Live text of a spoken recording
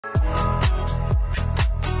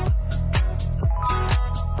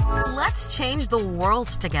Let's change the world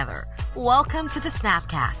together. Welcome to the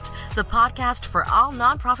Snapcast, the podcast for all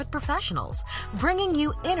nonprofit professionals, bringing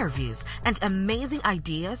you interviews and amazing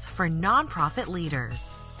ideas for nonprofit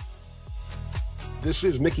leaders. This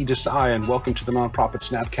is Mickey Desai, and welcome to the Nonprofit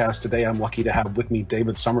Snapcast. Today, I'm lucky to have with me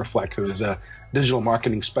David Somerfleck, who is a digital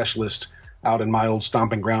marketing specialist out in my old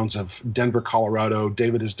stomping grounds of Denver, Colorado.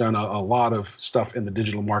 David has done a lot of stuff in the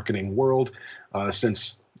digital marketing world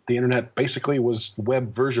since the internet basically was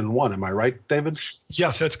web version 1. Am I right, David?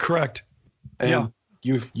 Yes, that's correct. And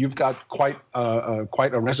you've got quite a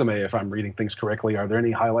resume, if I'm reading things correctly. Are there any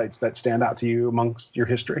highlights that stand out to you amongst your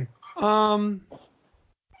history? I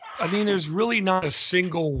mean, there's really not a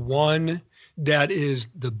single one that is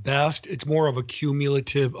the best. It's more of a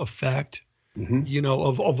cumulative effect, you know,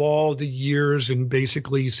 of all the years and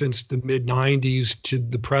basically since the mid 90s to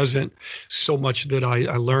the present, so much that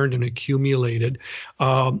I learned and accumulated.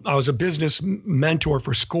 I was a business mentor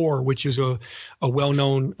for SCORE, which is a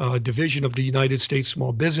well-known division of the United States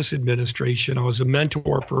Small Business Administration. I was a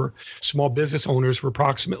mentor for small business owners for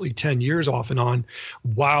approximately 10 years off and on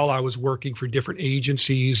while I was working for different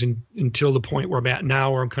agencies and until the point where I'm at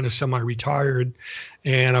now, where I'm kind of semi-retired.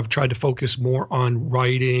 And I've tried to focus more on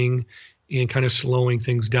writing and kind of slowing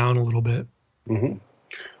things down a little bit.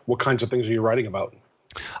 What kinds of things are you writing about?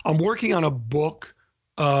 I'm working on a book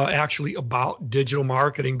actually about digital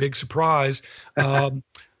marketing, big surprise,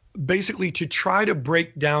 basically to try to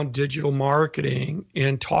break down digital marketing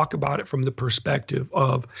and talk about it from the perspective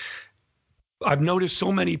of, I've noticed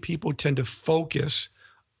so many people tend to focus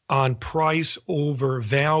on price over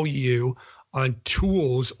value, on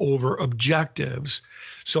tools over objectives.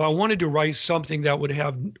 So I wanted to write something that would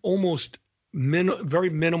have almost very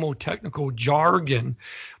minimal technical jargon,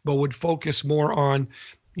 but would focus more on,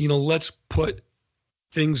 you know, let's put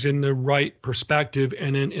things in the right perspective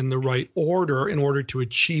and in the right order in order to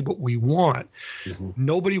achieve what we want.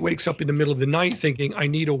 Nobody wakes up in the middle of the night thinking, I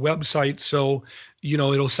need a website so, you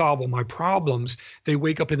know, it'll solve all my problems. They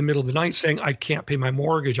wake up in the middle of the night saying, I can't pay my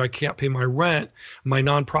mortgage, I can't pay my rent, my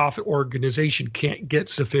nonprofit organization can't get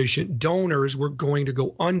sufficient donors, we're going to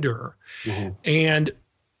go under. And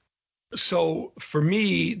so for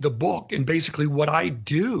me, the book and basically what I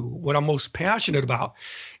do, what I'm most passionate about,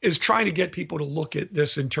 is trying to get people to look at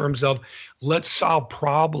this in terms of let's solve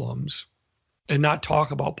problems and not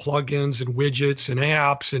talk about plugins and widgets and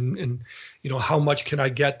apps and you know, how much can I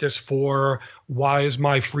get this for? Why is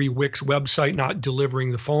my free Wix website not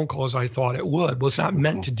delivering the phone calls I thought it would? Well, it's not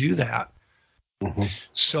meant to do that.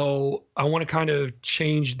 So I want to kind of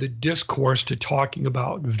change the discourse to talking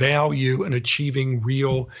about value and achieving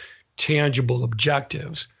real tangible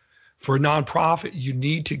objectives. For a nonprofit, you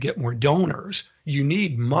need to get more donors. You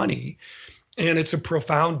need money. And it's a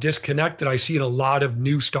profound disconnect that I see in a lot of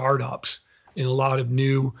new startups, in a lot of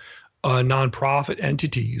new nonprofit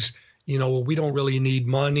entities. You know, we don't really need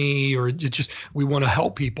money, or just we want to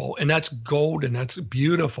help people. And that's golden. That's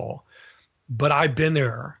beautiful. But I've been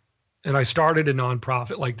there, and I started a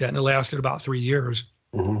nonprofit like that, and it lasted about 3 years.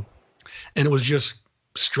 And it was just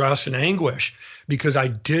stress and anguish because I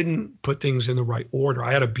didn't put things in the right order.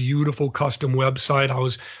 I had a beautiful custom website. I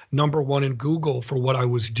was #1 in Google for what I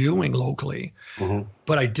was doing locally,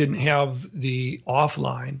 but I didn't have the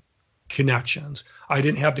offline connections. I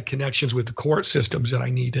didn't have the connections with the court systems that I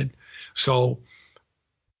needed. So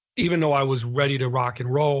even though I was ready to rock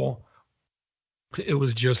and roll, it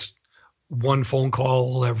was just one phone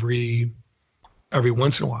call every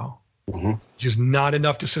once in a while. Just not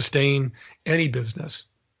enough to sustain any business.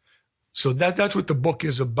 So that's what the book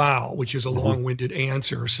is about, which is a long-winded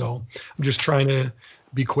answer. So I'm just trying to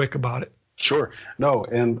be quick about it. Sure. No,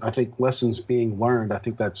 and I think lessons being learned, I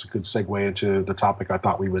think that's a good segue into the topic I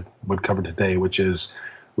thought we would cover today, which is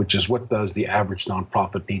what does the average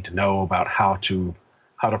nonprofit need to know about how to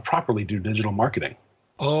properly do digital marketing?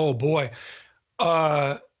 Oh, boy.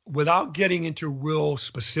 Without getting into real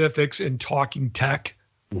specifics and talking tech,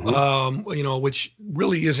 you know, which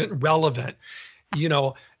really isn't relevant, you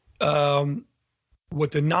know,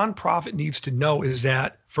 what the nonprofit needs to know is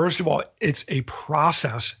that, first of all, it's a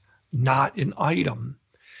process, not an item.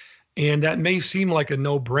 And that may seem like a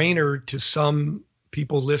no-brainer to some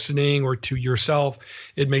people listening or to yourself.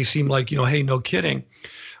 It may seem like, you know, hey, no kidding.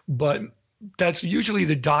 But that's usually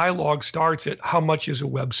the dialogue starts at how much is a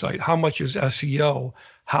website? How much is SEO?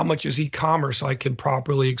 How much is e-commerce? I can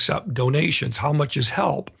properly accept donations. How much is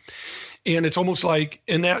help? And it's almost like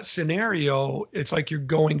in that scenario, it's like you're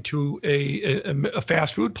going to a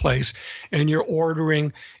fast food place and you're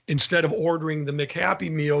ordering, instead of ordering the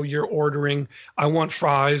McHappy meal, you're ordering, I want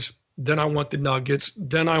fries, then I want the nuggets,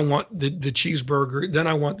 then I want the cheeseburger, then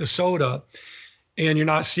I want the soda. and you're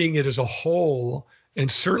not seeing it as a whole, and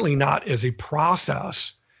certainly not as a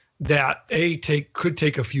process that could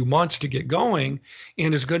take a few months to get going,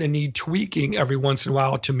 and is going to need tweaking every once in a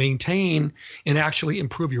while to maintain and actually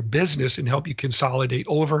improve your business and help you consolidate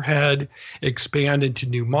overhead, expand into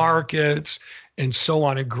new markets, and so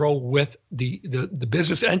on, and grow with the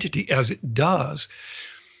business entity as it does.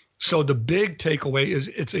 So the big takeaway is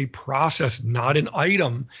it's a process, not an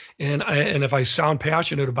item. And if I sound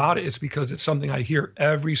passionate about it, it's because it's something I hear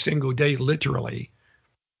every single day, literally.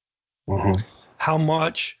 Mm-hmm. How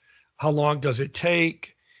much? How long does it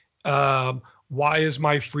take? Why is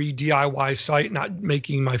my free DIY site not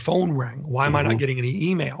making my phone ring? Why am I not getting any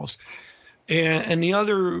emails? And the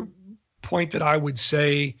other point that I would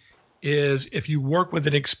say is, if you work with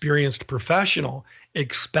an experienced professional,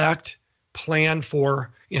 expect, plan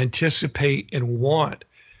for, anticipate, and want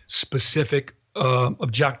specific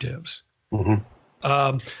objectives.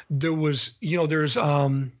 Mm-hmm. There's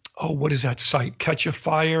what is that site? Catch a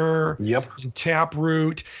Fire, yep, and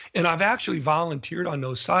Taproot. And I've actually volunteered on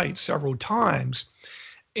those sites several times.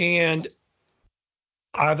 And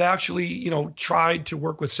I've actually, tried to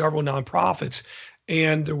work with several nonprofits.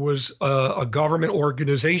 And there was a government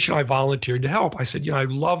organization I volunteered to help. I said, I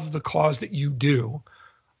love the cause that you do.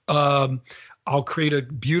 I'll create a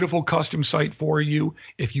beautiful custom site for you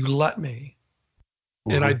if you let me.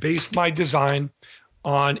 Mm-hmm. And I based my design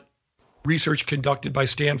on research conducted by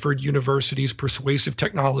Stanford University's Persuasive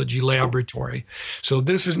Technology Laboratory. So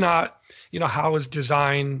this is not, how is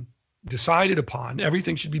design decided upon.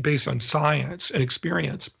 Everything should be based on science and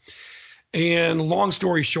experience. And long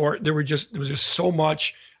story short, there was just so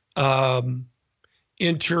much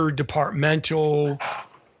interdepartmental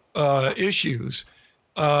issues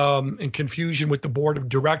and confusion with the board of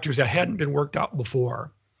directors that hadn't been worked out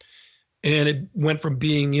before. And it went from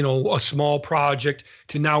being, a small project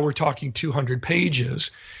to now we're talking 200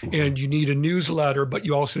 pages. And you need a newsletter, but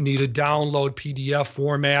you also need a download PDF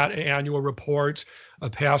format, annual reports, a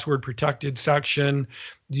password protected section.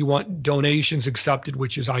 You want donations accepted,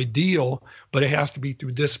 which is ideal, but it has to be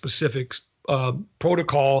through this specific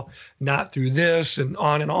protocol, not through this, and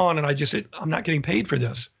on and on. And I just said, I'm not getting paid for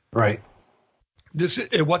this. Right.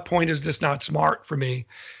 At what point is this not smart for me?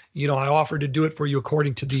 I offered to do it for you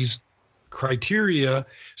according to these criteria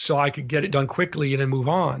so I could get it done quickly and then move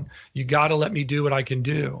on. You got to let me do what I can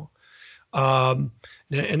do. And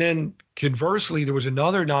then conversely, there was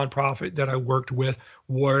another nonprofit that I worked with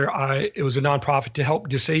where it was a nonprofit to help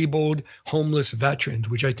disabled homeless veterans,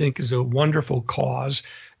 which I think is a wonderful cause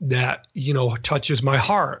that, touches my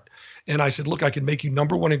heart. And I said, look, I can make you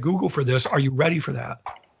 #1 in Google for this. Are you ready for that?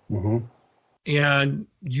 Mm-hmm. And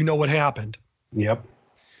you know what happened. Yep.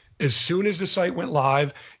 As soon as the site went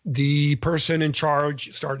live, the person in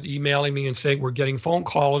charge started emailing me and saying, we're getting phone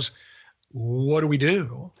calls. What do we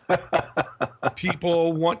do?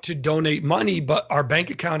 People want to donate money, but our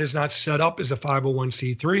bank account is not set up as a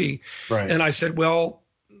 501c3. Right. And I said, well,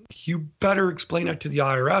 you better explain it to the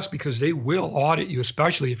IRS because they will audit you,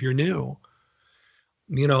 especially if you're new.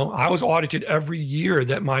 I was audited every year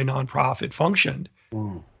that my nonprofit functioned.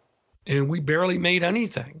 And we barely made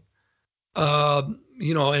anything.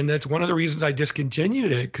 And that's one of the reasons I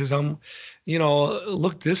discontinued it, because I'm,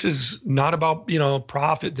 look, this is not about,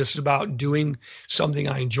 profit. This is about doing something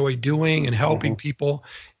I enjoy doing and helping people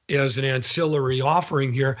as an ancillary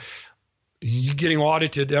offering here. You're getting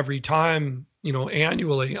audited every time,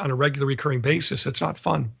 annually on a regular recurring basis. It's not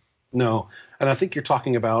fun. No. And I think you're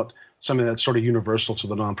talking about something that's sort of universal to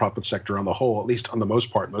the nonprofit sector on the whole, at least on the most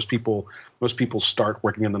part. Most people start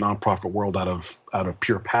working in the nonprofit world out of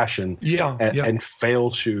pure passion, and fail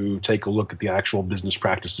to take a look at the actual business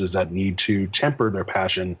practices that need to temper their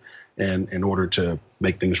passion and in order to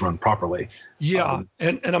make things run properly. Yeah,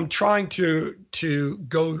 and I'm trying to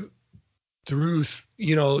go through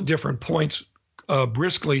different points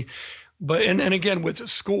briskly, but and again with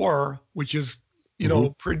SCORE, which is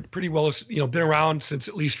pretty well, been around since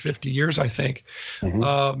at least 50 years, I think.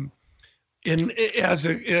 And as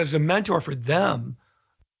a mentor for them,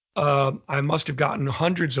 I must have gotten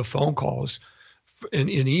hundreds of phone calls in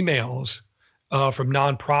emails from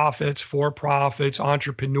nonprofits, for-profits,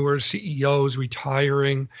 entrepreneurs, CEOs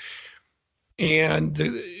retiring. And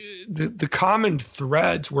the common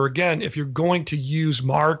threads were, again, if you're going to use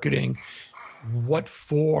marketing, what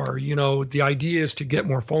for? The idea is to get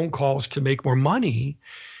more phone calls to make more money.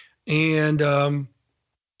 And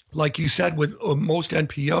like you said, with most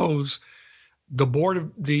NPOs, the board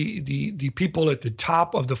of the people at the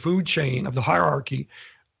top of the food chain of the hierarchy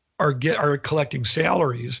are collecting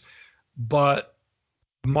salaries, but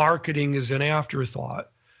marketing is an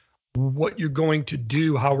afterthought. what you're going to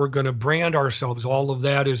do, how we're going to brand ourselves, all of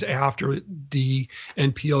that is after the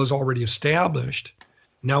NPO is already established.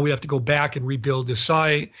 Now we have to go back and rebuild the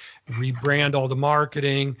site, rebrand all the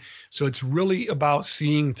marketing. So it's really about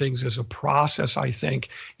seeing things as a process, I think,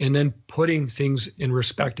 and then putting things in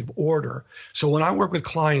respective order. So when I work with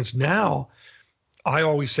clients now, I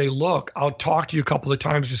always say, look, I'll talk to you a couple of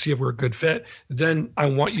times to see if we're a good fit. Then I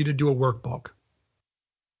want you to do a workbook.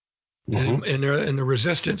 Mm-hmm. And the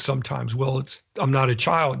resistance sometimes, well, I'm not a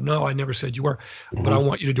child. No, I never said you were, mm-hmm. but I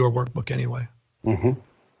want you to do a workbook anyway. Mm-hmm.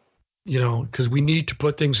 You know, because we need to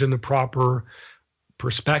put things in the proper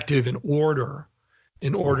perspective and order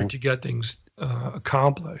in order mm-hmm. to get things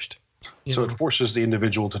accomplished. So it forces the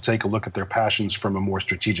individual to take a look at their passions from a more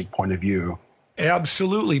strategic point of view.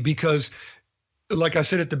 Absolutely, because like I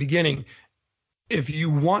said at the beginning, if you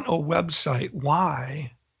want a website,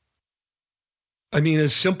 why? I mean,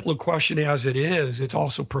 as simple a question as it is, it's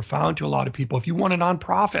also profound to a lot of people. If you want a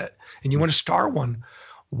nonprofit and you want to start one,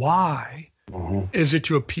 why? Mm-hmm. Is it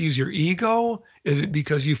to appease your ego? Is it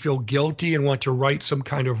because you feel guilty and want to right some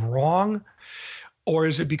kind of wrong? Or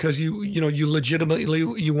is it because you legitimately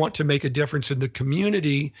you want to make a difference in the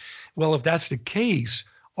community? Well, if that's the case,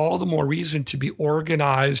 all the more reason to be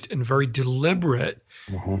organized and very deliberate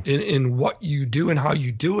mm-hmm. in what you do and how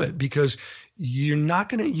you do it, because you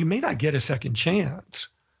may not get a second chance.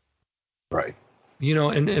 Right. You know,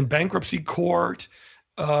 and bankruptcy court,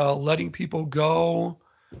 letting people go,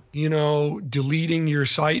 you know, deleting your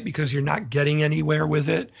site because you're not getting anywhere with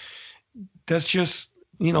it. That's just,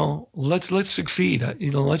 you know, let's succeed.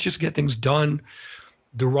 You know, let's just get things done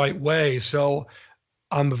the right way. So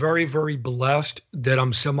I'm very, very blessed that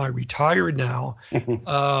I'm semi-retired now,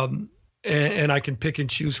 and I can pick and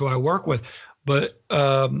choose who I work with. But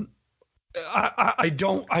I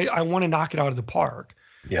want to knock it out of the park.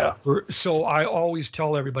 Yeah. So I always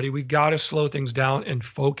tell everybody, we got to slow things down and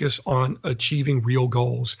focus on achieving real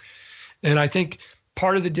goals. And I think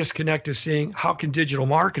part of the disconnect is seeing how can digital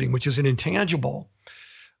marketing, which is an intangible,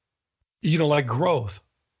 you know, like growth,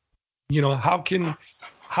 you know, how can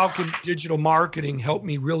digital marketing help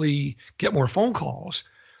me really get more phone calls?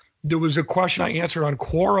 There was a question I answered on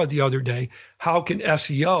Quora the other day. How can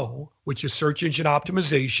SEO, which is search engine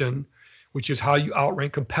optimization, which is how you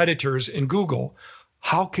outrank competitors in Google,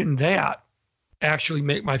 how can that actually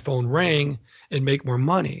make my phone ring and make more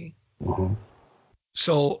money? Mm-hmm.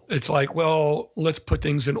 So it's like, well, let's put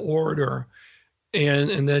things in order.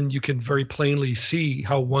 And then you can very plainly see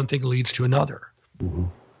how one thing leads to another. Mm-hmm.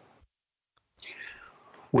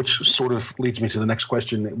 Which sort of leads me to the next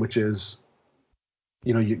question, which is,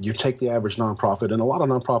 you know, you take the average nonprofit, and a lot of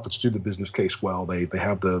nonprofits do the business case well. They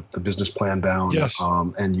have the business plan down, yes.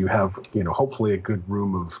 And you have, you know, hopefully a good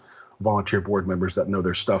room of volunteer board members that know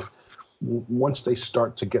their stuff. Once they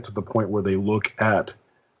start to get to the point where they look at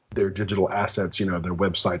their digital assets, you know, their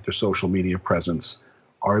website, their social media presence,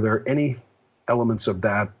 are there any elements of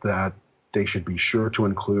that they should be sure to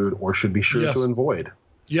include or should be sure yes. to avoid?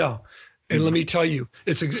 Yeah. And let me tell you,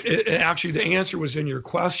 actually the answer was in your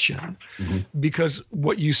question, mm-hmm. because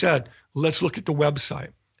what you said, let's look at the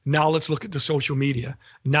website. Now let's look at the social media.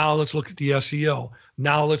 Now let's look at the SEO.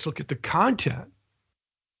 Now let's look at the content.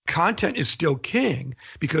 Content is still king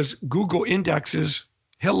because Google indexes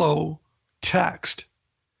hello text.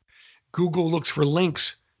 Google looks for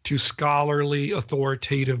links to scholarly,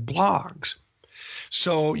 authoritative blogs.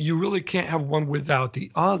 So you really can't have one without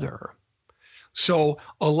the other. So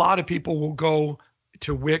a lot of people will go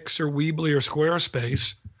to Wix or Weebly or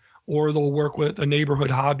Squarespace, or they'll work with a neighborhood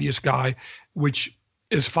hobbyist guy, which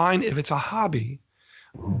is fine if it's a hobby.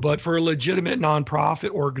 But for a legitimate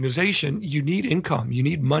nonprofit organization, you need income. You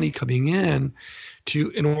need money coming in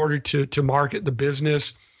in order to market the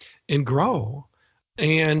business and grow.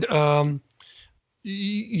 And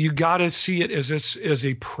you got to see it as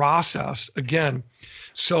a process again.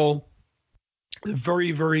 So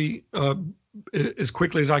very, very as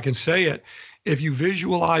quickly as I can say it, if you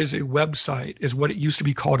visualize a website as what it used to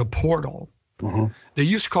be called, a portal. Mm-hmm. They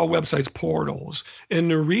used to call websites portals.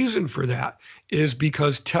 And the reason for that is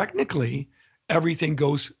because technically everything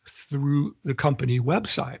goes through the company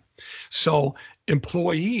website. So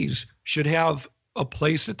employees should have a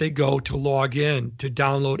place that they go to log in, to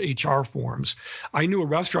download HR forms. I knew a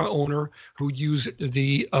restaurant owner who used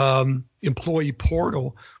the employee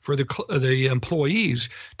portal for the employees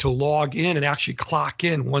to log in and actually clock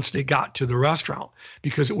in once they got to the restaurant,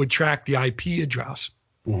 because it would track the IP address.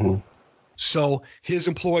 Mm-hmm. So his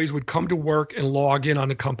employees would come to work and log in on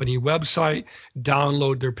the company website,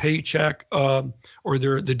 download their paycheck or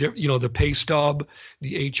the pay stub,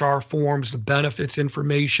 the HR forms, the benefits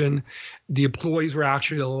information. The employees were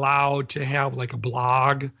actually allowed to have like a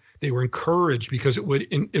blog. They were encouraged because it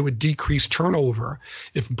would decrease turnover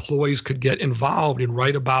if employees could get involved and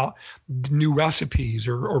write about new recipes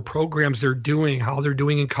or programs they're doing, how they're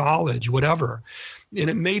doing in college, whatever. And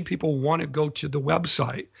it made people want to go to the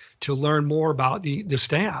website to learn more about the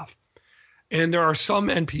staff. And there are some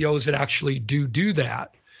NPOs that actually do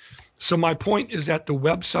that. So my point is that the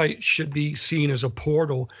website should be seen as a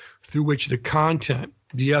portal through which the content,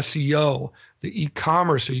 the SEO, the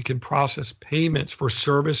e-commerce, so you can process payments for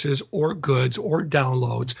services or goods or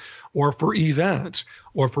downloads or for events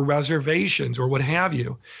or for reservations or what have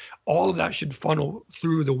you. All of that should funnel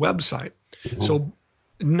through the website. Mm-hmm. So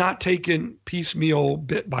not taken piecemeal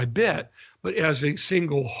bit by bit, but as a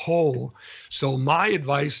single whole. So my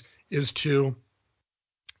advice is to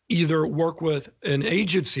either work with an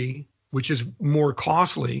agency, which is more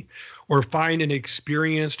costly, or find an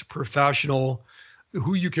experienced professional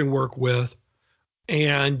who you can work with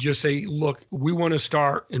and just say, look, we want to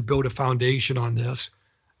start and build a foundation on this.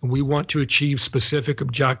 We want to achieve specific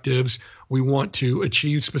objectives. We want to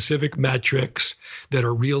achieve specific metrics that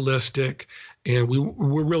are realistic. And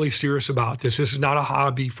we're really serious about this. This is not a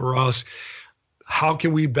hobby for us. How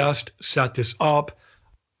can we best set this up?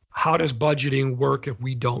 How does budgeting work if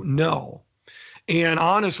we don't know? And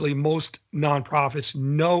honestly, most nonprofits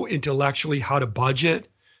know intellectually how to budget,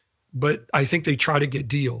 but I think they try to get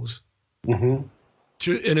deals. Mm-hmm.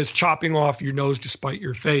 And it's chopping off your nose to spite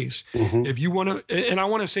your face. Mm-hmm. If you want to, and I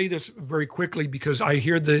want to say this very quickly because I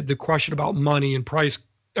hear the question about money and price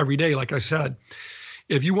every day. Like I said,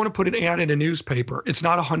 if you want to put an ad in a newspaper, it's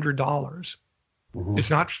not $100. Mm-hmm. It's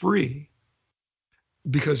not free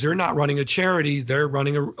because they're not running a charity. They're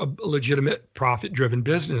running a legitimate profit-driven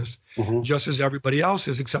business, mm-hmm. just as everybody else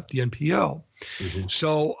is except the NPO. Mm-hmm.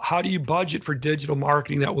 So how do you budget for digital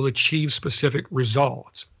marketing that will achieve specific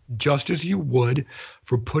results? Just as you would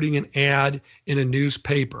for putting an ad in a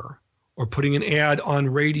newspaper or putting an ad on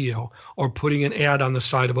radio or putting an ad on the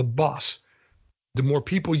side of a bus. The more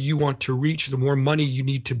people you want to reach, the more money you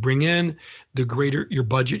need to bring in, the greater your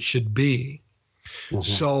budget should be. Mm-hmm.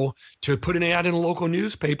 So to put an ad in a local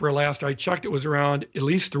newspaper, last I checked, it was around at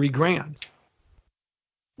least $3,000,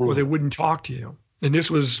 mm-hmm. or they wouldn't talk to you. And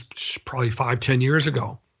this was probably 5-10 years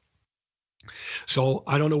ago. So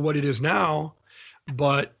I don't know what it is now,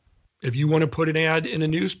 but if you want to put an ad in a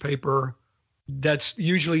newspaper, that's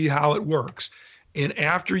usually how it works. And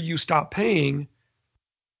after you stop paying,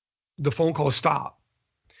 the phone calls stop.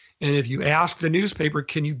 And if you ask the newspaper,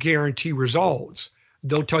 can you guarantee results?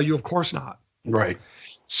 They'll tell you, of course not. Right.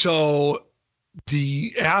 So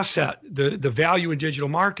the asset, the value in digital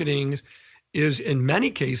marketing is in many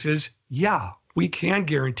cases, yeah, we can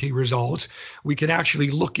guarantee results. We can actually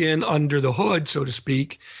look in under the hood, so to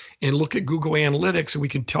speak, and look at Google Analytics, and we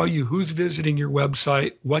can tell you who's visiting your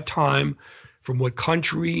website, what time, from what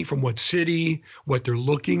country, from what city, what they're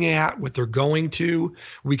looking at, what they're going to.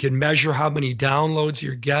 We can measure how many downloads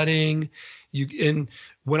you're getting. And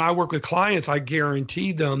when I work with clients, I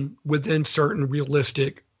guarantee them within certain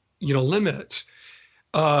realistic, limits.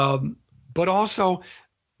 But also,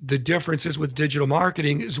 the differences with digital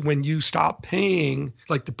marketing is when you stop paying,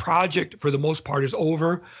 like the project for the most part is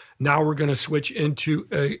over. Now we're going to switch into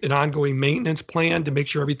an ongoing maintenance plan to make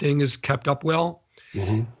sure everything is kept up well.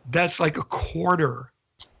 Mm-hmm. That's like a quarter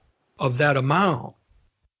of that amount.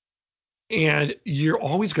 And you're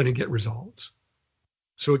always going to get results.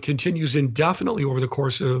 So it continues indefinitely over the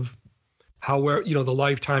course of the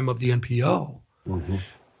lifetime of the NPO. Mm-hmm.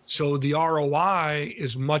 So the ROI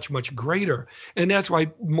is much, much greater. And that's why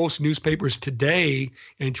most newspapers today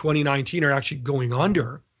in 2019 are actually going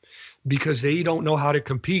under because they don't know how to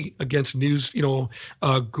compete against Google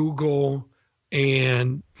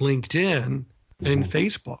and LinkedIn and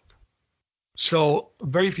Facebook. So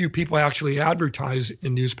very few people actually advertise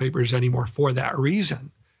in newspapers anymore for that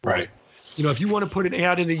reason. Right. If you want to put an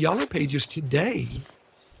ad in the Yellow Pages today,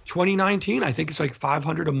 2019, I think it's like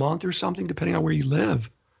 $500 a month or something, depending on where you live.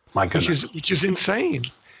 My goodness. Which is insane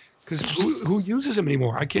because who uses them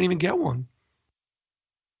anymore? I can't even get one.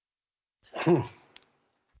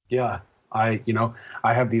 Yeah. I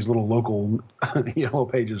have these little local Yellow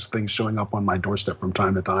Pages things showing up on my doorstep from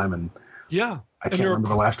time to time. And yeah, I can't remember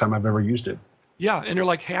the last time I've ever used it. Yeah. And they're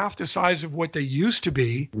like half the size of what they used to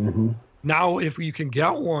be. Mm-hmm. Now, if you can get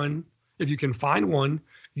one, if you can find one,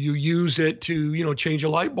 you use it to, change a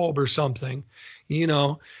light bulb or something,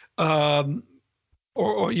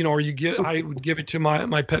 or I would give it to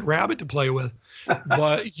my pet rabbit to play with,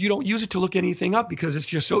 but you don't use it to look anything up because it's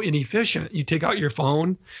just so inefficient. You take out your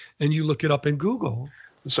phone and you look it up in Google.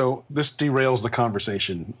 So this derails the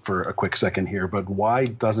conversation for a quick second here, but why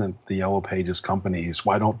doesn't the Yellow Pages companies,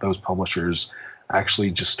 why don't those publishers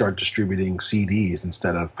actually just start distributing CDs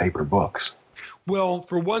instead of paper books? Well,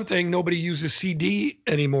 for one thing, nobody uses CD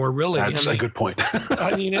anymore, really. That's a good point.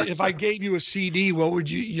 I mean, if I gave you a CD, what would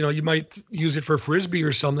you might use it for Frisbee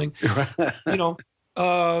or something,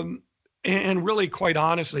 and really, quite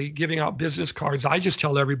honestly, giving out business cards, I just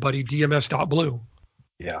tell everybody DMS.blue.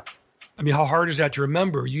 Yeah. I mean, how hard is that to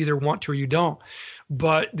remember? You either want to or you don't.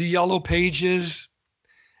 But the Yellow Pages,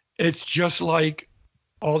 it's just like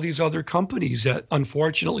all these other companies that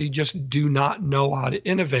unfortunately just do not know how to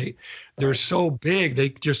innovate. They're so big, they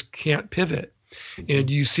just can't pivot. And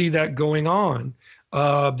you see that going on.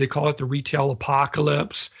 They call it the retail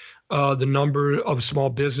apocalypse. The number of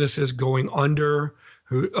small businesses going under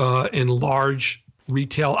in large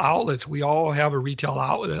retail outlets. We all have a retail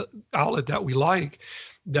outlet that we like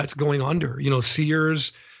that's going under.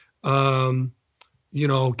 Sears, Kmart,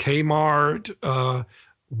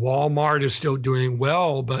 Walmart is still doing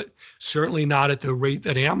well, but certainly not at the rate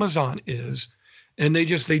that Amazon is. And they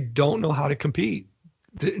don't know how to compete,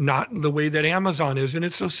 not the way that Amazon is. And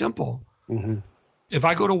it's so simple. Mm-hmm. If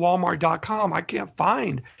I go to Walmart.com, I can't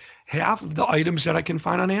find half of the items that I can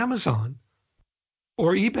find on Amazon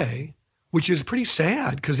or eBay, which is pretty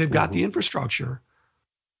sad because they've got the infrastructure.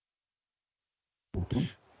 Mm-hmm.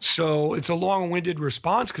 So it's a long-winded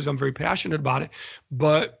response because I'm very passionate about it.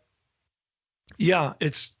 But yeah,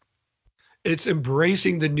 it's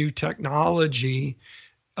embracing the new technology,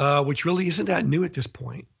 which really isn't that new at this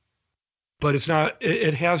point. But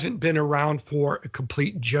it hasn't been around for a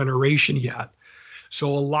complete generation yet. So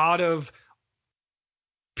a lot of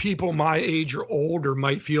people my age or older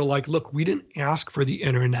might feel like, look, we didn't ask for the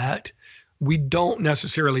internet. We don't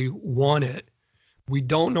necessarily want it. We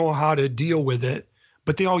don't know how to deal with it,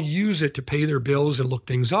 but they all use it to pay their bills and look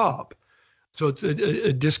things up. So it's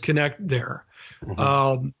a disconnect there.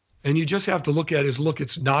 Mm-hmm. And you just have to look at it as, look,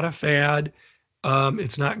 it's not a fad.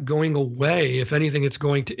 It's not going away. If anything, it's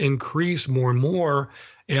going to increase more and more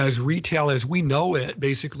as retail as we know it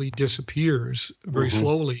basically disappears very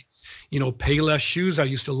slowly. Payless shoes, I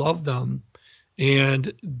used to love them,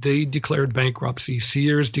 and they declared bankruptcy.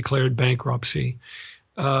 Sears declared bankruptcy.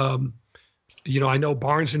 I know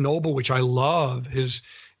Barnes & Noble, which I love, has,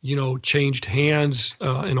 changed hands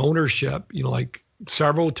in ownership, like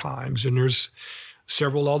several times. And there's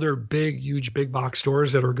several other huge big box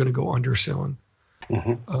stores that are going to go under soon.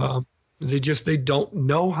 Mm-hmm. They don't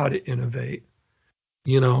know how to innovate,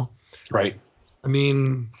 Right. I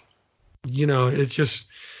mean, it's just,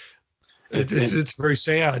 it's very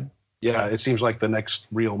sad. Yeah. It seems like the next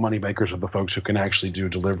real money makers are the folks who can actually do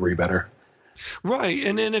delivery better. Right.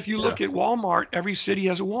 And then if you look at Walmart, every city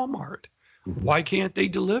has a Walmart. Mm-hmm. Why can't they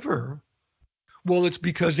deliver? Well, it's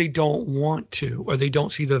because they don't want to, or they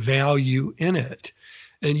don't see the value in it.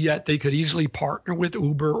 And yet they could easily partner with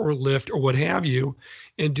Uber or Lyft or what have you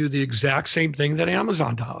and do the exact same thing that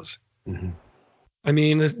Amazon does. Mm-hmm. I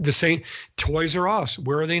mean, the same. Toys R Us,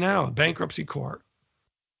 where are they now? Bankruptcy court.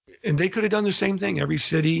 And they could have done the same thing. Every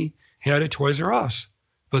city had a Toys R Us,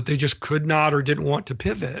 but they just could not or didn't want to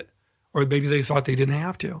pivot. Or maybe they thought they didn't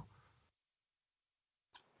have to.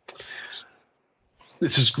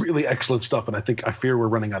 This is really excellent stuff, and I fear we're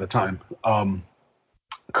running out of time.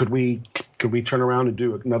 Could we turn around and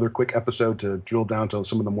do another quick episode to drill down to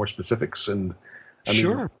some of the more specifics? And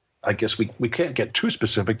sure. I guess we can't get too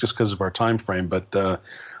specific just because of our time frame, but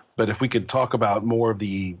if we could talk about more of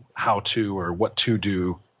the how to or what to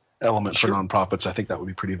do element for nonprofits, I think that would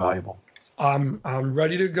be pretty valuable. I'm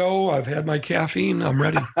ready to go. I've had my caffeine. I'm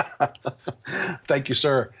ready. Thank you,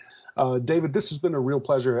 sir. David, this has been a real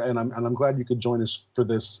pleasure, and I'm glad you could join us for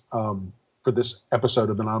this episode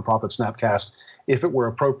of the Nonprofit Snapcast. If it were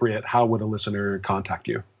appropriate, how would a listener contact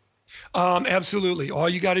you? Absolutely. All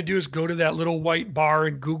you got to do is go to that little white bar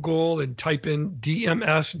in Google and type in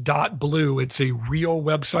dms.blue. It's a real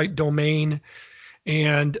website domain.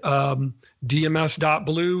 And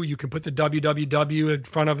dms.blue, you can put the www in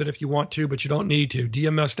front of it if you want to, but you don't need to.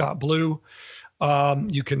 dms.blue.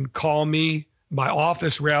 You can call me, my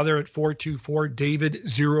office rather, at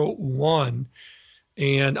 424-DAVID-01.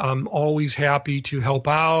 And I'm always happy to help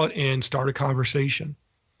out and start a conversation.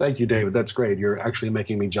 Thank you, David. That's great. You're actually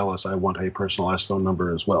making me jealous. I want a personalized phone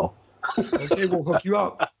number as well. Okay, we'll hook you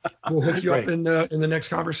up. We'll hook you up in the next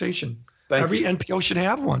conversation. Every NPO should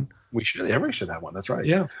have one. Everybody should have one. That's right.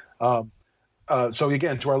 Yeah. So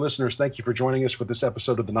again, to our listeners, thank you for joining us for this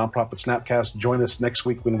episode of the Nonprofit Snapcast. Join us next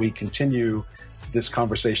week when we continue this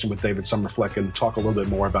conversation with David Somerfleck and talk a little bit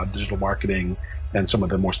more about digital marketing and some of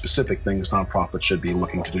the more specific things nonprofits should be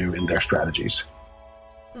looking to do in their strategies.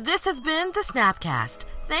 This has been the Snapcast.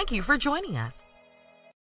 Thank you for joining us.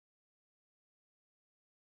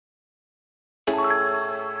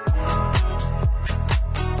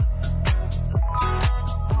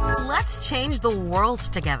 Let's change the world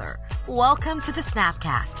together. Welcome to the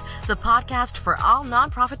Snapcast, the podcast for all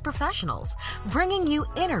nonprofit professionals, bringing you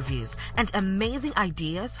interviews and amazing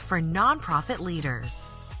ideas for nonprofit leaders.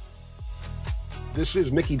 This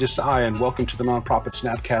is Mickey Desai, and welcome to the Nonprofit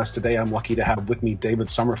Snapcast. Today, I'm lucky to have with me David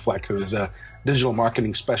Somerfleck, who is a digital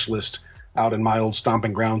marketing specialist out in my old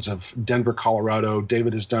stomping grounds of Denver, Colorado.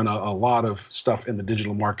 David has done a lot of stuff in the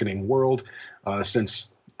digital marketing world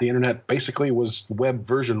since the internet basically was web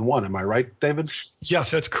version 1. Am I right, David? Yes,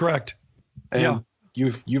 that's correct. And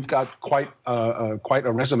you've got quite a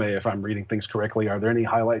resume, if I'm reading things correctly. Are there any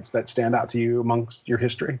highlights that stand out to you amongst your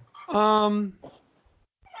history? I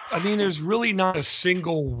mean, there's really not a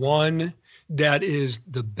single one that is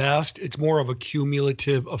the best. It's more of a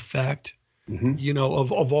cumulative effect. You know,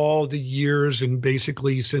 of all the years and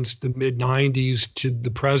basically since the mid 90s to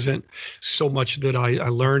the present, so much that I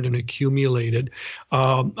learned and accumulated.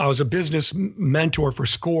 I was a business mentor for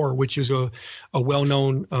SCORE, which is a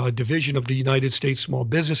well-known division of the United States Small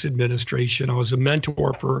Business Administration. I was a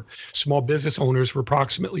mentor for small business owners for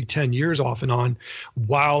approximately 10 years off and on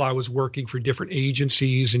while I was working for different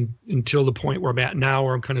agencies and until the point where I'm at now,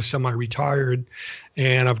 where I'm kind of semi-retired.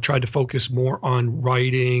 And I've tried to focus more on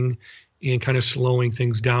writing and kind of slowing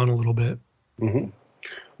things down a little bit.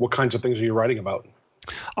 What kinds of things are you writing about?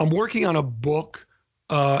 I'm working on a book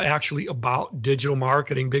actually about digital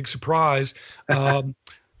marketing, big surprise,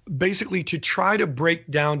 basically to try to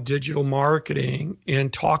break down digital marketing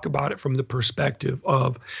and talk about it from the perspective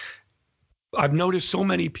of, I've noticed so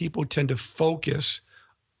many people tend to focus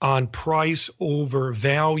on price over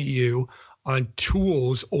value, on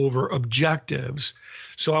tools over objectives.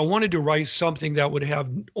 So I wanted to write something that would have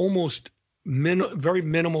almost very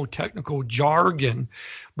minimal technical jargon,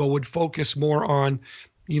 but would focus more on,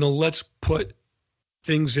 let's put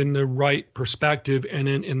things in the right perspective and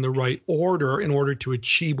in the right order in order to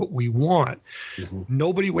achieve what we want.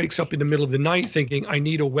 Nobody wakes up in the middle of the night thinking, I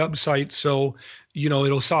need a website so,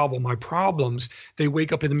 it'll solve all my problems. They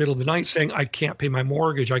wake up in the middle of the night saying, I can't pay my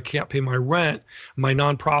mortgage, I can't pay my rent, my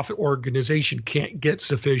nonprofit organization can't get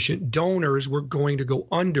sufficient donors, we're going to go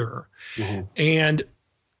under. And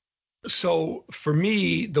so for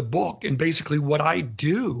me, the book and basically what I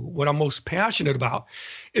do, what I'm most passionate about,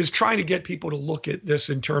 is trying to get people to look at this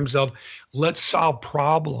in terms of let's solve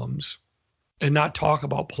problems and not talk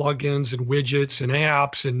about plugins and widgets and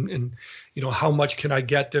apps and how much can I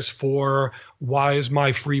get this for? Why is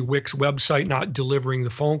my free Wix website not delivering the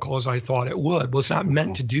phone calls I thought it would? Well, it's not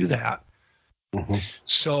meant to do that.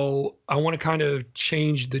 So I want to kind of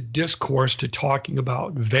change the discourse to talking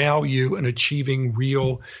about value and achieving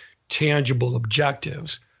real tangible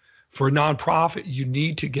objectives. For a nonprofit, you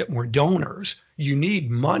need to get more donors. You need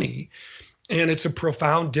money. And it's a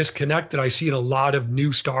profound disconnect that I see in a lot of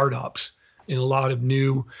new startups, in a lot of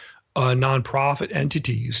new nonprofit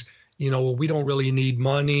entities. Well, we don't really need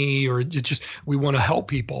money, or just we want to help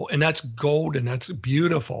people. And that's golden. That's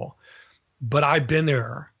beautiful. But I've been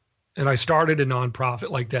there, and I started a nonprofit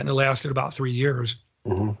like that, and it lasted about 3 years.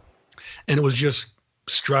 And it was just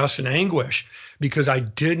stress and anguish because I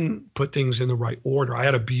didn't put things in the right order. I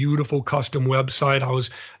had a beautiful custom website. I was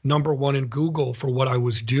 #1 in Google for what I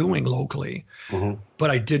was doing locally, but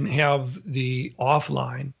I didn't have the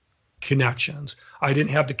offline connections. I didn't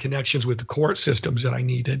have the connections with the court systems that I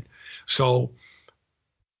needed. So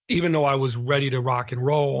even though I was ready to rock and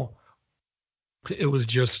roll, it was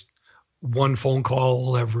just one phone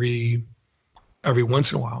call every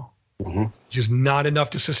once in a while. Just not enough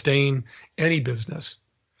to sustain any business.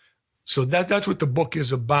 So that's what the book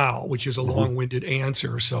is about, which is a long-winded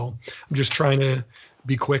answer. So I'm just trying to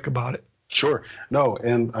be quick about it. Sure. No,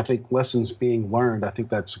 and I think lessons being learned, I think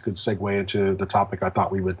that's a good segue into the topic I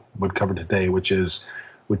thought we would cover today, which is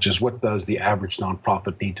what does the average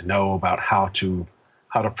nonprofit need to know about how to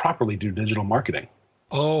properly do digital marketing?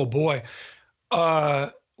 Oh, boy.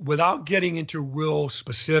 Without getting into real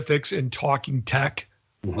specifics and talking tech,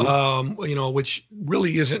 which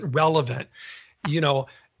really isn't relevant,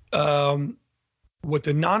 what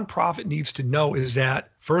the nonprofit needs to know is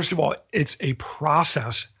that, first of all, it's a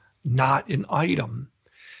process, not an item.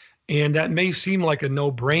 And that may seem like a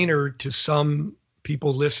no-brainer to some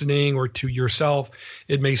people listening or to yourself.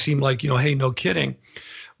 It may seem like, hey, no kidding.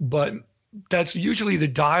 But that's usually the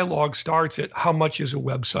dialogue starts at how much is a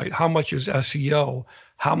website, how much is SEO,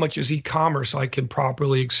 how much is e-commerce I can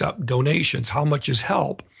properly accept donations, how much is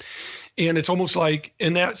help. And it's almost like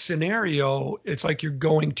in that scenario, it's like you're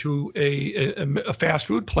going to a fast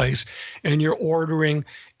food place and you're ordering,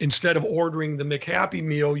 instead of ordering the McHappy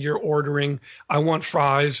meal, you're ordering, I want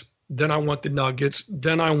fries, then I want the nuggets,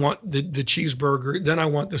 then I want the cheeseburger, then I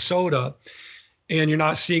want the soda. And you're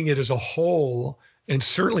not seeing it as a whole, and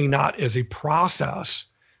certainly not as a process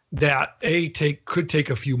that could take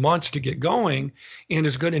a few months to get going and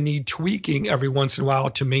is going to need tweaking every once in a while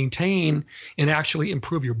to maintain and actually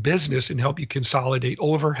improve your business and help you consolidate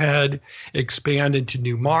overhead, expand into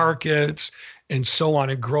new markets, and so on,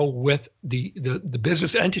 and grow with the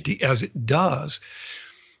business entity as it does.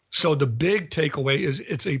 So the big takeaway is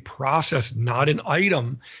it's a process, not an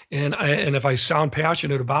item. And if I sound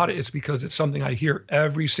passionate about it, it's because it's something I hear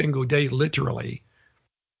every single day, literally.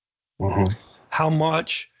 Mm-hmm. How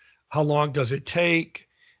much? How long does it take?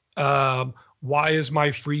 Why is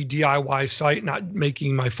my free DIY site not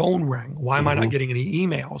making my phone ring? Why am I not getting any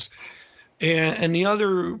emails? And the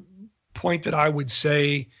other point that I would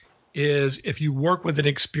say is if you work with an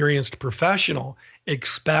experienced professional,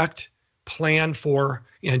 expect, plan for,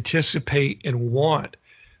 anticipate, and want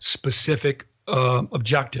specific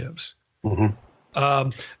objectives.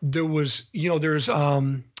 There's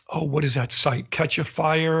what is that site? Catch a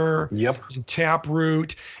Fire, yep, and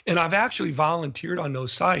Taproot. And I've actually volunteered on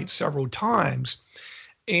those sites several times.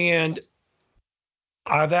 And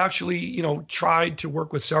I've actually, tried to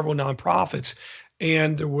work with several nonprofits.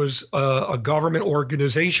 And there was a government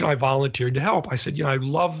organization I volunteered to help. I said, I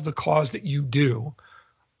love the cause that you do.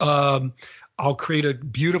 I'll create a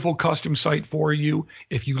beautiful custom site for you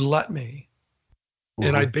if you let me.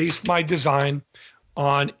 And I based my design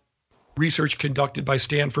on research conducted by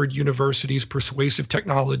Stanford University's Persuasive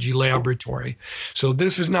Technology Laboratory. So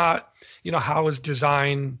this is not, how is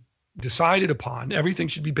design decided upon. Everything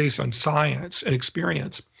should be based on science and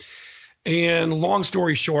experience. And long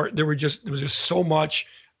story short, there was just so much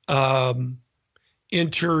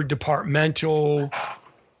interdepartmental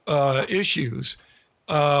issues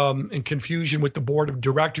and confusion with the board of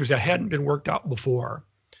directors that hadn't been worked out before.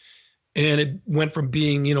 And it went from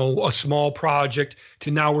being, a small project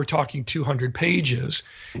to now we're talking 200 pages.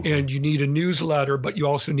 And you need a newsletter, but you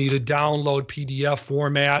also need a download PDF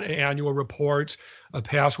format, annual reports, a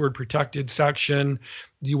password protected section.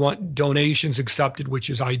 You want donations accepted, which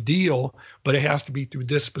is ideal, but it has to be through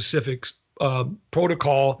this specific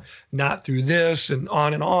protocol, not through this, and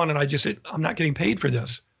on and on. And I just said, I'm not getting paid for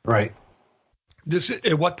this. Right.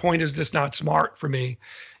 At what point is this not smart for me?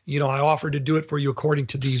 I offered to do it for you according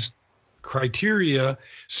to these criteria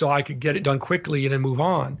so I could get it done quickly and then move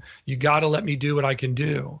on. You got to let me do what I can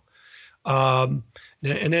do. And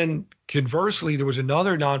then conversely, there was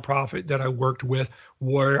another nonprofit that I worked with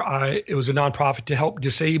where it was a nonprofit to help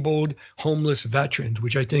disabled homeless veterans,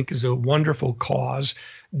 which I think is a wonderful cause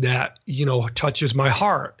that, touches my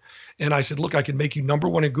heart. And I said, look, I can make you number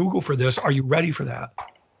one in Google for this. Are you ready for that?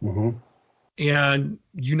 And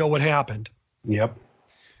you know what happened? Yep.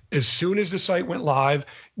 As soon as the site went live,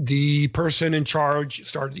 the person in charge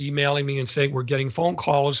started emailing me and saying, we're getting phone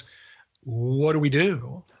calls. What do we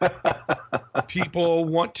do? People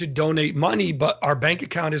want to donate money, but our bank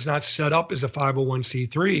account is not set up as a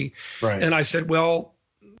 501c3. Right. And I said, well,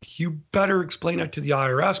 you better explain that to the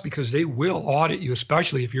IRS because they will audit you,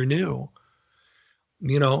 especially if you're new.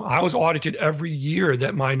 I was audited every year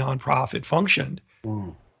that my nonprofit functioned.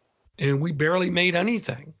 And we barely made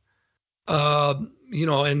anything.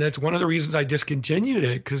 And that's one of the reasons I discontinued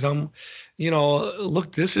it because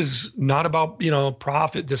look, this is not about,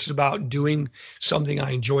 profit. This is about doing something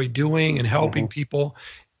I enjoy doing and helping people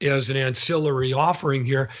as an ancillary offering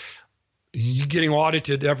here. You're getting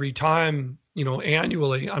audited every time,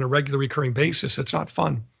 annually on a regular recurring basis. It's not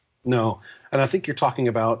fun. No. And I think you're talking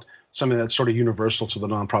about something that's sort of universal to the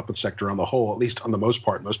nonprofit sector on the whole, at least on the most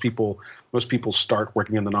part. Most people start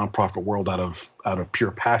working in the nonprofit world out of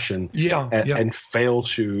pure passion, and fail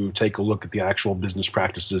to take a look at the actual business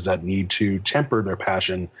practices that need to temper their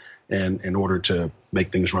passion and in order to make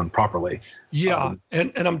things run properly. And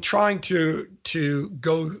I'm trying to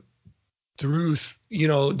go through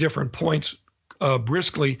different points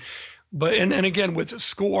briskly, but and again with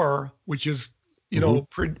SCORE, which is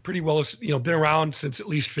pretty well, been around since at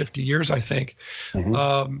least 50 years, I think.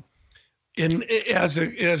 And as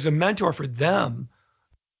a mentor for them,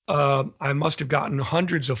 I must have gotten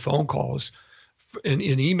hundreds of phone calls and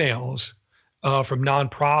emails from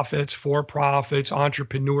nonprofits, for-profits,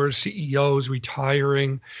 entrepreneurs, CEOs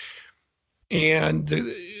retiring. And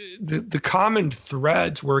the common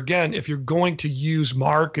threads were, again, if you're going to use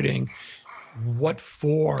marketing, what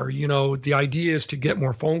for? The idea is to get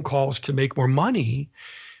more phone calls to make more money.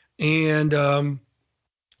 And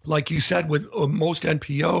like you said, with most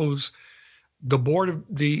NPOs, the board of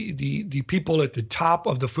the people at the top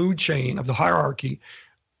of the food chain of the hierarchy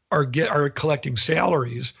are collecting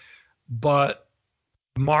salaries, but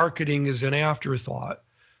marketing is an afterthought.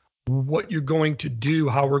 What you're going to do,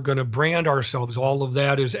 how we're going to brand ourselves, all of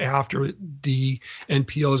that is after the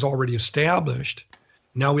NPO is already established.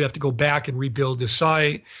 Now we have to go back and rebuild the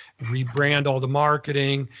site, rebrand all the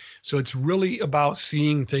marketing. So it's really about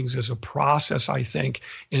seeing things as a process, I think,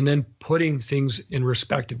 and then putting things in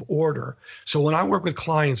respective order. So when I work with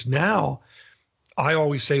clients now, I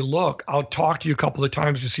always say, look, I'll talk to you a couple of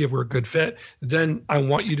times to see if we're a good fit. Then I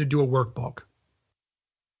want you to do a workbook.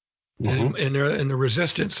 Mm-hmm. And the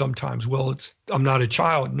resistance sometimes, well, I'm not a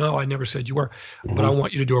child. No, I never said you were, mm-hmm. but I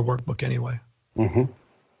want you to do a workbook anyway. Mm-hmm.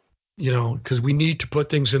 Because we need to put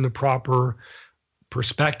things in the proper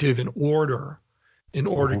perspective and order in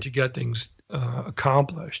order mm-hmm. to get things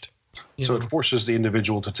accomplished. So it forces the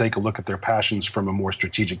individual to take a look at their passions from a more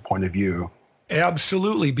strategic point of view.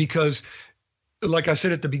 Absolutely, because like I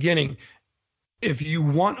said at the beginning, if you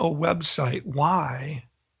want a website, why?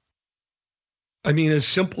 I mean, as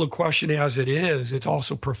simple a question as it is, it's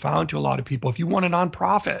also profound to a lot of people. If you want a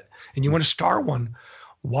nonprofit and you want to start one,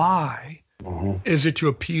 why? Mm-hmm. Is it to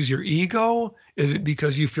appease your ego? Is it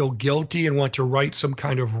because you feel guilty and want to right some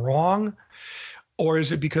kind of wrong? Or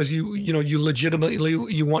is it because you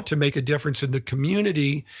legitimately want to make a difference in the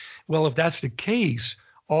community? Well, if that's the case,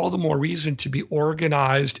 all the more reason to be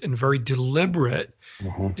organized and very deliberate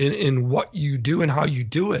mm-hmm. in what you do and how you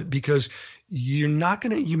do it, because you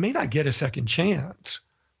may not get a second chance.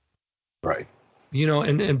 Right.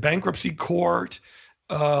 And bankruptcy court,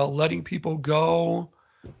 letting people go,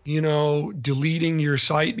 deleting your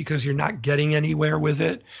site because you're not getting anywhere with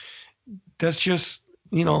it. That's just,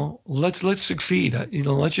 let's succeed.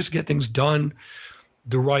 Let's just get things done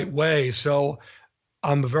the right way. So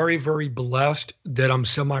I'm very, very blessed that I'm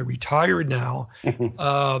semi-retired now.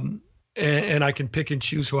 And I can pick and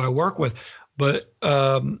choose who I work with, but,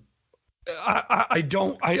 I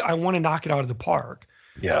want to knock it out of the park.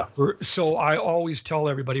 Yeah. So I always tell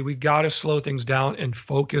everybody, we got to slow things down and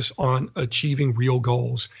focus on achieving real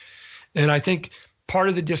goals. And I think part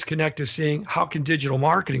of the disconnect is seeing how can digital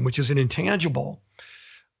marketing, which is an intangible,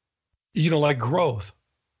 like growth,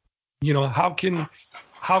 how can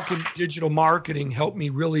digital marketing help me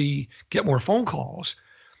really get more phone calls?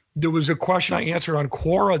 There was a question I answered on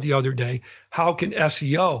Quora the other day. How can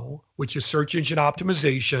SEO, which is search engine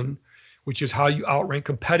optimization, which is how you outrank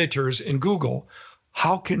competitors in Google,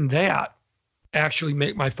 how can that actually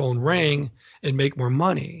make my phone ring and make more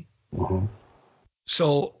money? Mm-hmm.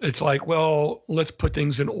 So it's like, well, let's put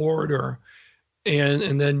things in order.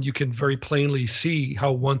 And then you can very plainly see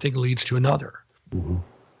how one thing leads to another. Mm-hmm.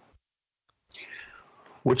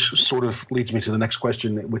 Which sort of leads me to the next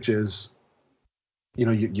question, which is,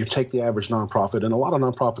 you take the average nonprofit, and a lot of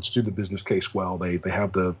nonprofits do the business case well. They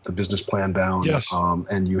have the business plan down, yes.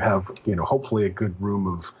 And you have, hopefully a good room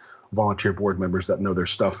of volunteer board members that know their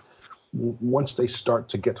stuff. Once they start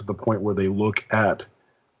to get to the point where they look at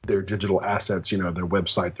their digital assets, their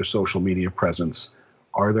website, their social media presence,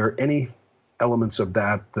 are there any elements of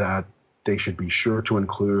that they should be sure to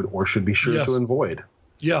include or should be sure yes. to avoid?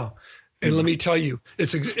 Yeah. And let me tell you,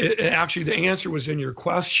 actually the answer was in your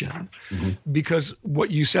question, mm-hmm. because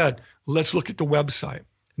what you said, let's look at the website.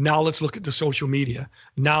 Now let's look at the social media.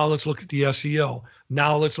 Now let's look at the SEO.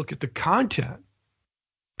 Now let's look at the content.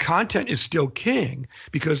 Content is still king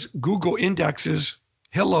because Google indexes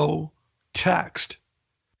hello text.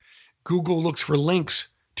 Google looks for links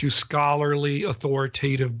to scholarly,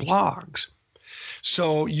 authoritative blogs.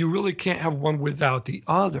 So you really can't have one without the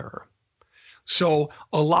other. So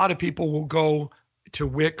a lot of people will go to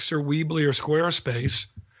Wix or Weebly or Squarespace,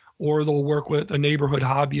 or they'll work with a neighborhood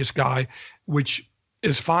hobbyist guy, which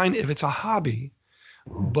is fine if it's a hobby.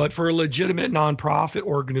 But for a legitimate nonprofit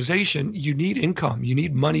organization, you need income. You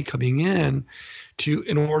need money coming in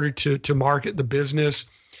in order to market the business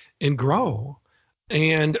and grow.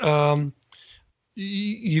 And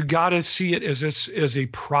you got to see it as a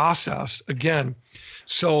process again.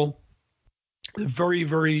 So very,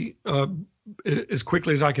 very as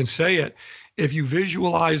quickly as I can say it, if you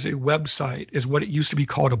visualize a website as what it used to be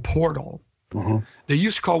called, a portal. Mm-hmm. They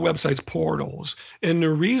used to call websites portals. And the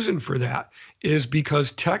reason for that is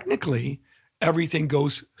because technically everything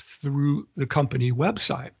goes through the company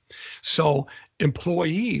website. So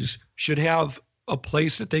employees should have a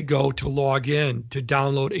place that they go to log in to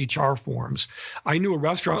download HR forms. I knew a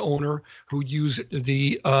restaurant owner who used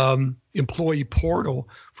the employee portal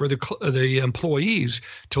for the employees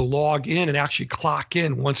to log in and actually clock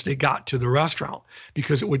in once they got to the restaurant,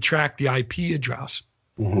 because it would track the IP address.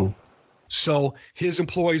 Mm-hmm. So his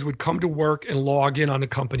employees would come to work and log in on the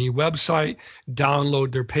company website,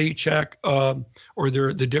 download their paycheck or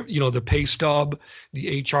the pay stub,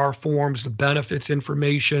 the HR forms, the benefits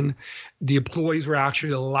information. The employees were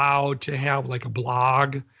actually allowed to have like a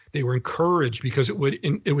blog. They were encouraged because it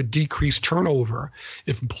would decrease turnover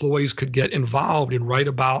if employees could get involved and write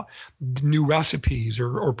about new recipes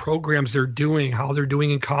or programs they're doing, how they're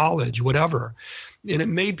doing in college, whatever. And it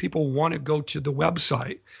made people want to go to the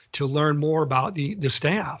website to learn more about the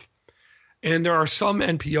staff. And there are some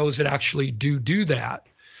NPOs that actually do that.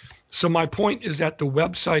 So my point is that the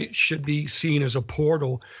website should be seen as a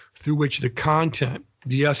portal through which the content,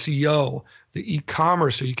 the SEO, the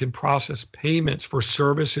e-commerce, so you can process payments for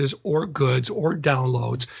services or goods or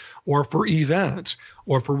downloads or for events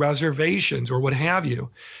or for reservations or what have you.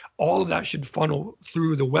 All of that should funnel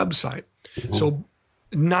through the website. Mm-hmm. So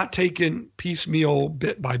not taken piecemeal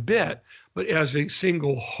bit by bit, but as a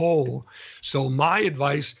single whole. So my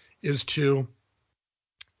advice is to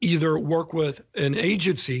either work with an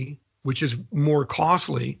agency, which is more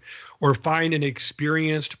costly, or find an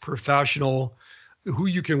experienced professional who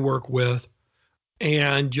you can work with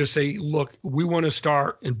and just say, look, we want to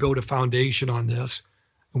start and build a foundation on this.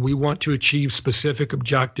 We want to achieve specific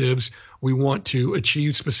objectives. We want to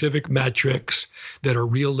achieve specific metrics that are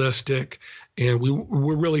realistic. And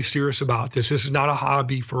we're really serious about this. This is not a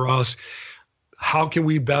hobby for us. How can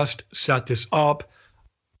we best set this up?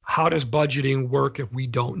 How does budgeting work if we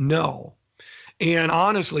don't know? And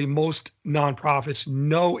honestly, most nonprofits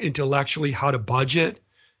know intellectually how to budget,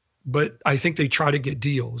 but I think they try to get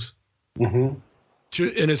deals. Mm-hmm.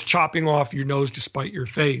 And it's chopping off your nose to spite your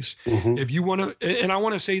face. Mm-hmm. If you want to, and I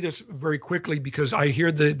want to say this very quickly because I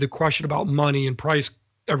hear the question about money and price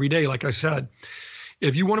every day. Like I said,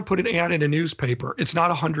 if you want to put an ad in a newspaper, it's not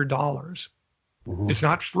 $100. Mm-hmm. It's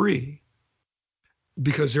not free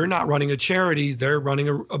because they're not running a charity. They're running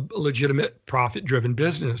a legitimate profit-driven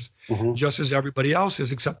business, mm-hmm. just as everybody else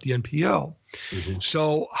is except the NPO. Mm-hmm.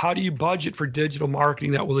 So how do you budget for digital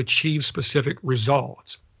marketing that will achieve specific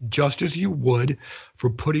results? Just as you would for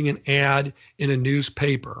putting an ad in a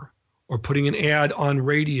newspaper or putting an ad on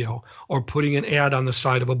radio or putting an ad on the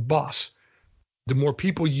side of a bus. The more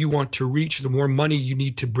people you want to reach, the more money you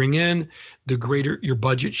need to bring in, the greater your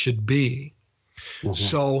budget should be. Mm-hmm.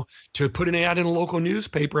 So to put an ad in a local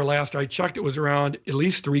newspaper, last I checked, it was around at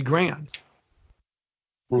least $3,000,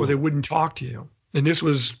 mm-hmm. or they wouldn't talk to you. And this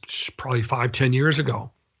was probably 5-10 years ago.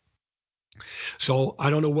 So I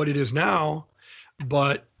don't know what it is now,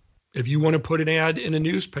 but if you want to put an ad in a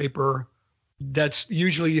newspaper, that's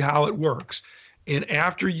usually how it works. And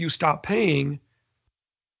after you stop paying,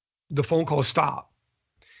 the phone calls stop.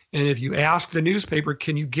 And if you ask the newspaper,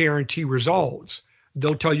 can you guarantee results?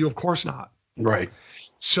 They'll tell you, of course not. Right.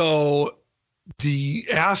 So the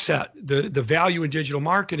asset, the value in digital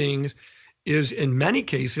marketing is in many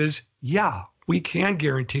cases, yeah, we can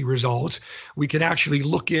guarantee results. We can actually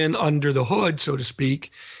look in under the hood, so to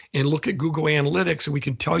speak, and look at Google Analytics, and we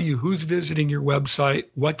can tell you who's visiting your website,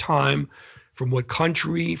 what time, from what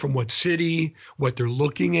country, from what city, what they're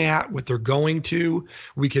looking at, what they're going to.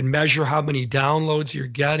 We can measure how many downloads you're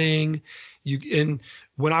getting. And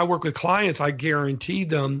when I work with clients, I guarantee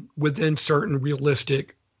them within certain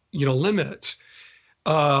realistic, limits.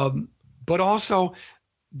 But also,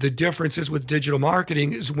 the differences with digital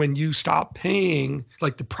marketing is when you stop paying,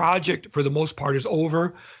 like the project for the most part is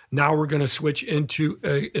over. Now we're going to switch into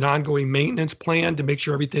an ongoing maintenance plan to make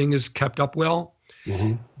sure everything is kept up well.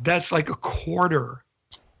 Mm-hmm. That's like a quarter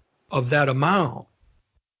of that amount.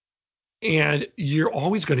 And you're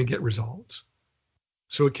always going to get results.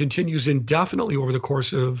 So it continues indefinitely over the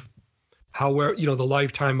course of the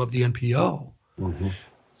lifetime of the NPO. Mm-hmm.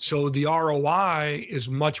 So the ROI is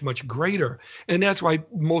much, much greater. And that's why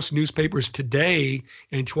most newspapers today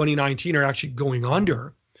in 2019 are actually going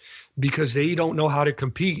under, because they don't know how to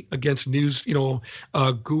compete against Google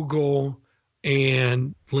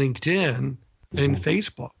and LinkedIn and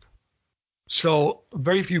Facebook. So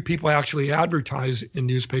very few people actually advertise in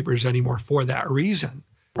newspapers anymore for that reason.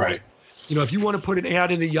 Right. If you want to put an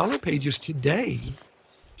ad in the Yellow Pages today,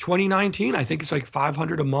 2019, I think it's like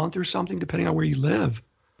 $500 a month or something, depending on where you live.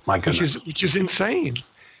 My goodness. Which is insane,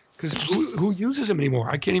 because who uses them anymore?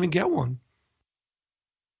 I can't even get one.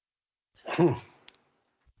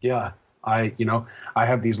 Yeah, I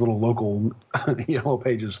have these little local Yellow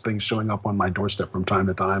Pages things showing up on my doorstep from time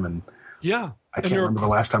to time, and Yeah. I can't remember the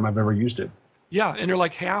last time I've ever used it. Yeah, and they're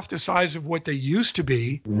like half the size of what they used to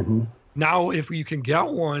be. Mm-hmm. Now, if you can get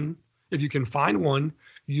one, if you can find one,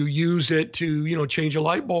 you use it to, change a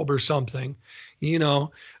light bulb or something, or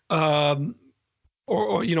I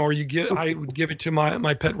would give it to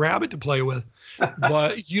my pet rabbit to play with,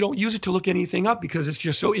 but you don't use it to look anything up because it's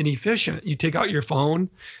just so inefficient. You take out your phone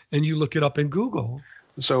and you look it up in Google.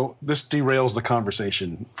 So this derails the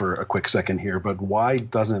conversation for a quick second here, but why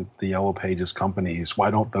doesn't the Yellow Pages companies,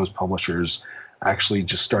 why don't those publishers actually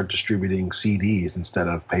just start distributing CDs instead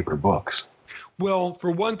of paper books? Well,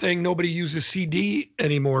 for one thing, nobody uses CD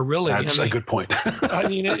anymore, really. That's a good point. I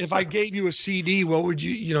mean, if I gave you a CD, what would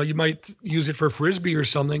you might use it for Frisbee or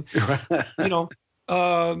something,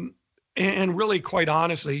 and really, quite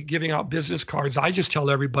honestly, giving out business cards, I just tell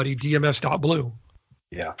everybody DMS.blue.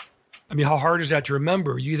 Yeah. I mean, how hard is that to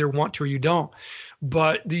remember? You either want to or you don't.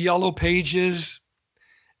 But the Yellow Pages,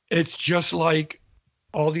 it's just like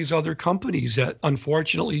all these other companies that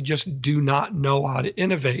unfortunately just do not know how to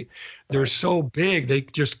innovate. They're so big, they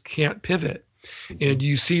just can't pivot. And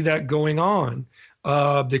you see that going on.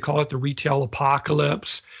 They call it the retail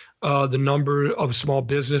apocalypse. The number of small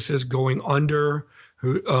businesses going under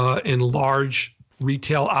in large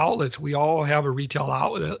retail outlets. We all have a retail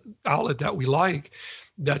outlet that we like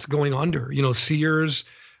that's going under. Sears,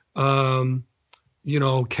 Kmart,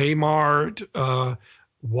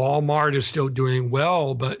 Walmart is still doing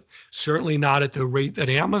well, but certainly not at the rate that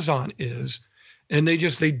Amazon is. And they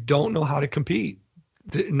don't know how to compete,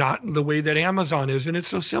 not the way that Amazon is. And it's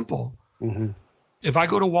so simple. Mm-hmm. If I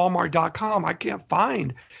go to walmart.com, I can't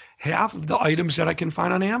find half of the items that I can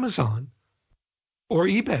find on Amazon or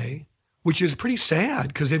eBay, which is pretty sad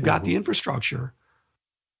because they've got the infrastructure.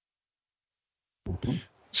 Mm-hmm.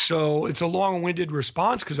 So it's a long-winded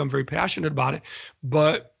response because I'm very passionate about it.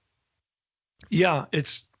 But yeah,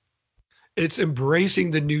 it's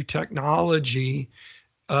embracing the new technology,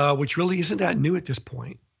 which really isn't that new at this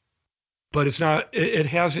point. But it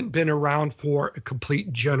hasn't been around for a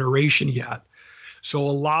complete generation yet. So a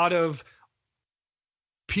lot of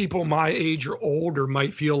people my age or older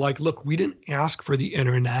might feel like, look, we didn't ask for the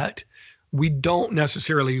internet. We don't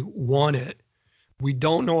necessarily want it. We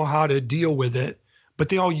don't know how to deal with it, but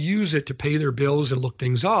they all use it to pay their bills and look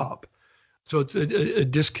things up. So it's a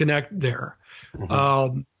disconnect there.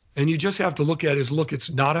 Mm-hmm. And you just have to look at it as, look, it's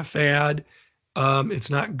not a fad. It's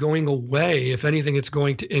not going away. If anything, it's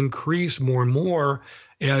going to increase more and more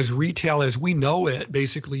as retail as we know it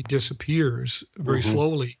basically disappears very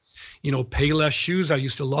slowly. Pay Less shoes, I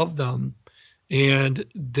used to love them, and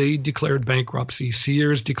they declared bankruptcy.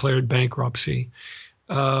 Sears declared bankruptcy.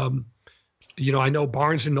 I know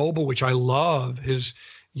Barnes & Noble, which I love, has,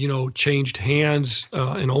 changed hands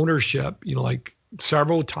in ownership, like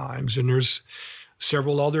several times. And there's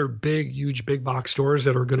several other huge big box stores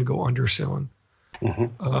that are going to go under soon.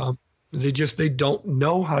 Mm-hmm. They don't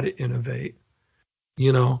know how to innovate,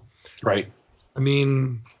 Right. I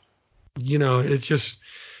mean, it's just,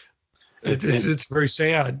 it's very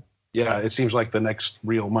sad. Yeah. It seems like the next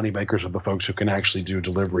real money makers are the folks who can actually do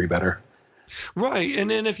delivery better. Right. And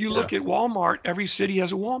then if you look at Walmart, every city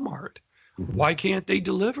has a Walmart. Mm-hmm. Why can't they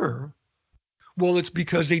deliver? Well, it's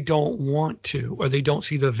because they don't want to, or they don't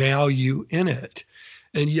see the value in it.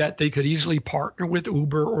 And yet they could easily partner with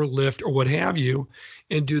Uber or Lyft or what have you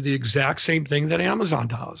and do the exact same thing that Amazon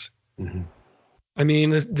does. Mm-hmm. I mean,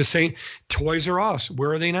 the same. Toys R Us,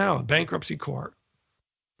 where are they now? Bankruptcy court.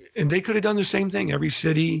 And they could have done the same thing. Every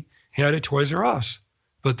city had a Toys R Us,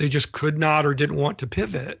 but they just could not or didn't want to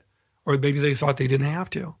pivot, or maybe they thought they didn't have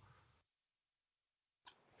to.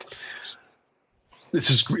 This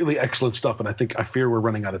is really excellent stuff, and I fear we're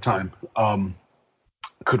running out of time.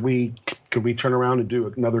 Could we turn around and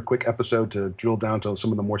do another quick episode to drill down to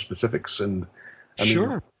some of the more specifics? And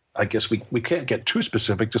sure. I guess we can't get too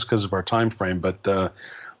specific just because of our time frame, but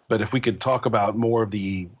if we could talk about more of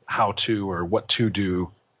the how to or what to do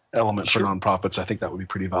element for nonprofits, I think that would be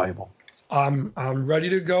pretty valuable. I'm ready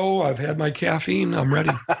to go. I've had my caffeine. I'm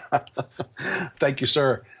ready. Thank you,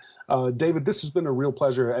 sir. David, this has been a real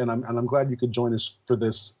pleasure, and I'm glad you could join us for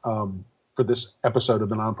this episode of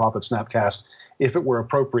the Nonprofit Snapcast. If it were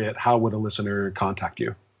appropriate, how would a listener contact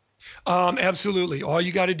you? Absolutely. All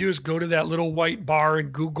you got to do is go to that little white bar in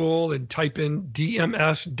Google and type in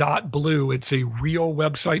dms.blue. It's a real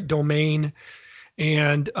website domain.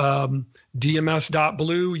 And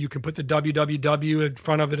dms.blue, you can put the www in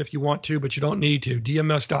front of it if you want to, but you don't need to.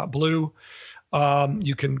 dms.blue.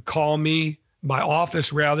 You can call me, my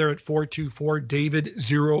office rather, at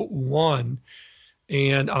 424-DAVID-01.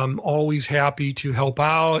 And I'm always happy to help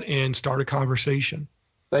out and start a conversation.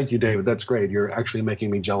 Thank you, David. That's great. You're actually making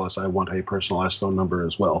me jealous. I want a personalized phone number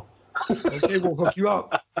as well. Okay, we'll hook you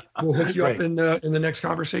up. We'll hook you Great. up in the next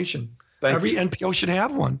conversation. Thank you. NPO should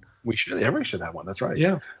have one. Everybody should have one. That's right.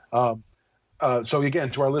 Yeah. So again,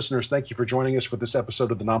 to our listeners, thank you for joining us for this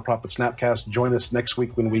episode of the Nonprofit Snapcast. Join us next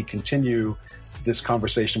week when we continue this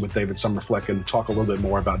conversation with David Somerfleck and talk a little bit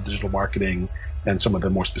more about digital marketing and some of the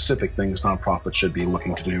more specific things nonprofits should be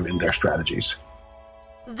looking to do in their strategies.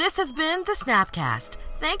 This has been the Snapcast.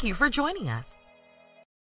 Thank you for joining us.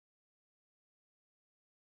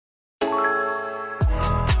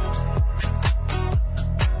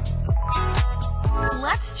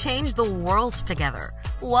 Let's change the world together.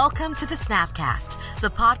 Welcome to the Snapcast,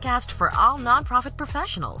 the podcast for all nonprofit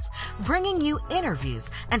professionals, bringing you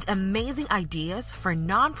interviews and amazing ideas for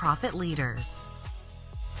nonprofit leaders.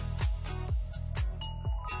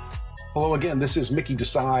 Hello again. This is Mickey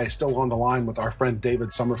Desai, still on the line with our friend David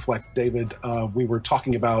Somerfleck. David, we were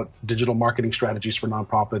talking about digital marketing strategies for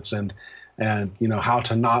nonprofits and how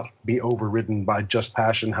to not be overridden by just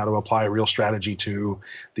passion, how to apply a real strategy to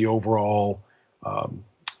the overall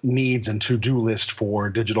needs and to-do list for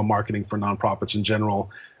digital marketing for nonprofits in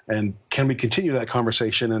general. And can we continue that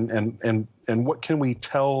conversation and what can we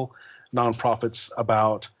tell nonprofits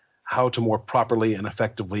about how to more properly and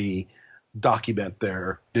effectively document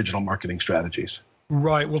their digital marketing strategies?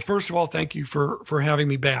 Right. Well, first of all, thank you for having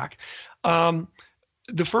me back.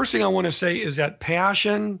 The first thing I want to say is that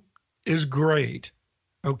passion is great.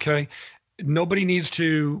 Okay. Nobody needs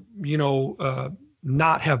to,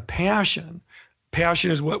 not have passion.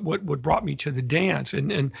 Passion is what brought me to the dance,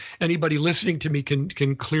 and anybody listening to me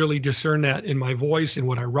can clearly discern that in my voice and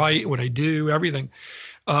what I write, what I do, everything.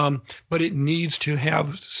 But it needs to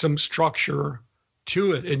have some structure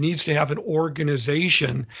to it. It needs to have an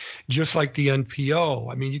organization, just like the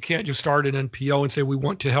NPO. I mean, you can't just start an NPO and say we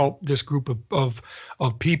want to help this group of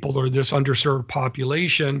people or this underserved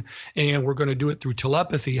population, and we're going to do it through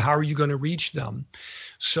telepathy. How are you going to reach them?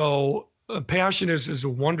 So passion is a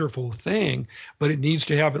wonderful thing, but it needs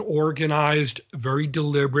to have an organized, very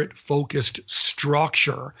deliberate, focused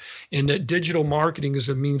structure. And that digital marketing is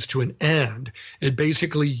a means to an end. It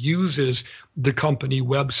basically uses the company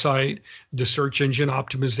website, the search engine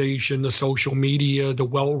optimization, the social media, the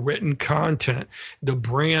well-written content, the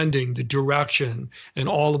branding, the direction, and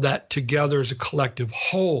all of that together as a collective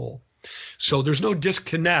whole. So there's no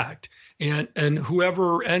disconnect. And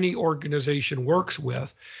whoever any organization works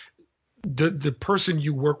with, the person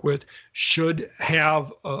you work with should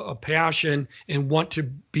have a passion and want to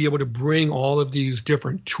be able to bring all of these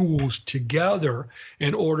different tools together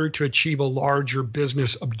in order to achieve a larger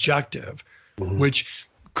business objective, which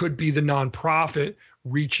could be the nonprofit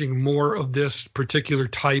reaching more of this particular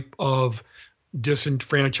type of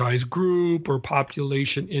disenfranchised group or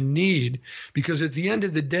population in need. Because at the end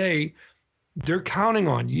of the day, they're counting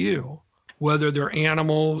on you, whether they're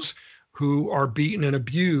animals who are beaten and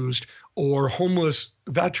abused, or homeless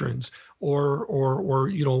veterans, or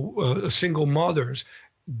single mothers.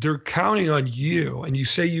 They're counting on you, and you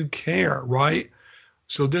say you care, right?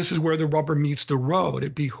 So this is where the rubber meets the road.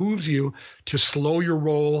 It behooves you to slow your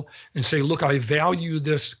roll and say, look, I value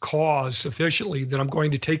this cause sufficiently that I'm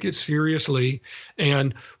going to take it seriously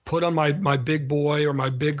and put on my big boy or my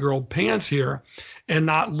big girl pants here and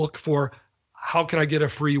not look for how can I get a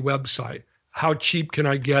free website? How cheap can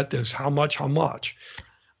I get this? How much?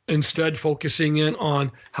 Instead, focusing in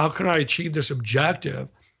on how can I achieve this objective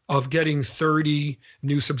of getting 30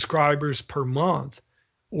 new subscribers per month,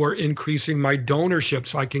 or increasing my donorship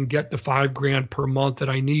so I can get the $5,000 per month that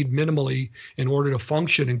I need minimally in order to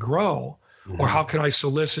function and grow. Or how can I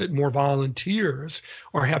solicit more volunteers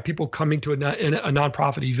or have people coming to a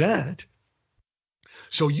nonprofit event?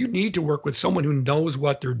 So you need to work with someone who knows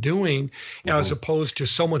what they're doing, as opposed to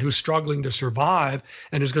someone who's struggling to survive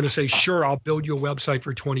and is going to say, sure, I'll build you a website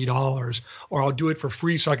for $20, or I'll do it for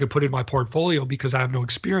free so I can put it in my portfolio because I have no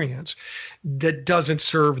experience. That doesn't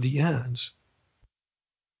serve the ends.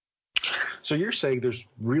 So you're saying there's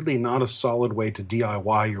really not a solid way to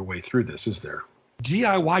DIY your way through this, is there?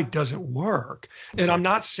 DIY doesn't work. And I'm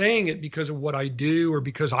not saying it because of what I do or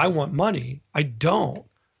because I want money. I don't.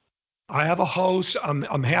 I have a house. I'm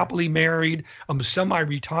happily married. I'm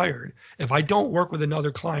semi-retired. If I don't work with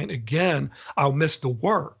another client again, I'll miss the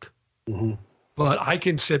work. But I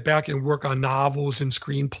can sit back and work on novels and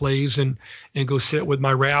screenplays and go sit with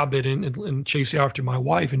my rabbit and chase after my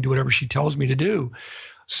wife and do whatever she tells me to do.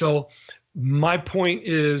 So my point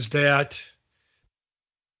is that,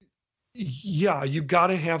 yeah, you've got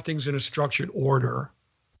to have things in a structured order.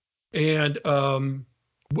 And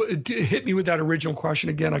hit me with that original question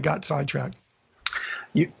again. I got sidetracked.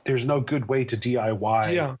 There's no good way to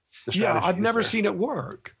DIY. Yeah. Yeah. I've never seen it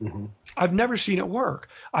work. Mm-hmm. I've never seen it work.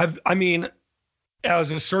 I mean,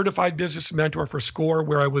 as a certified business mentor for SCORE,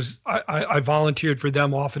 where I volunteered for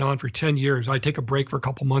them off and on for 10 years. I take a break for a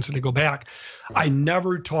couple months and I go back. I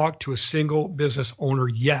never talked to a single business owner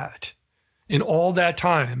yet in all that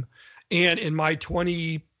time. And in my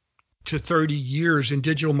 20 to 30 years in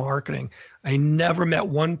digital marketing, I never met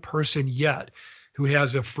one person yet who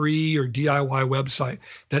has a free or DIY website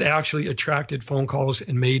that actually attracted phone calls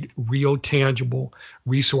and made real tangible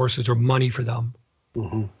resources or money for them.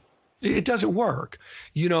 Mm-hmm. It doesn't work,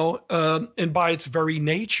 and by its very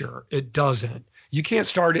nature, it doesn't. You can't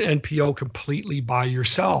start an NPO completely by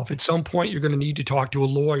yourself. At some point, you're going to need to talk to a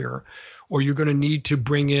lawyer, or you're going to need to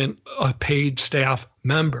bring in a paid staff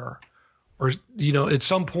member, or, at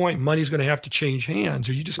some point, money's going to have to change hands,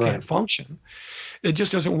 or you just can't function. It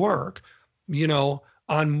just doesn't work.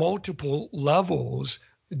 On multiple levels,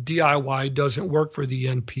 DIY doesn't work for the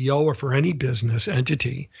NPO or for any business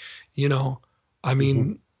entity.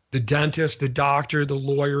 Mm-hmm. The dentist, the doctor, the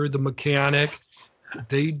lawyer, the mechanic,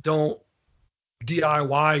 they don't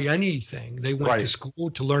DIY anything. They went to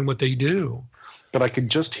school to learn what they do. But I could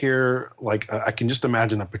just hear, I can just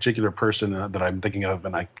imagine a particular person that I'm thinking of,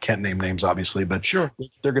 and I can't name names, obviously, but sure,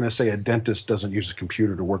 they're going to say a dentist doesn't use a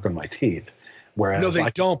computer to work on my teeth. Whereas no, they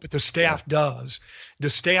don't, but the staff does. The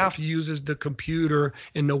staff uses the computer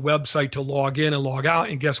and the website to log in and log out,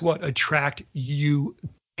 and guess what? Attract you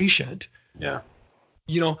patient. Yeah.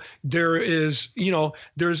 There's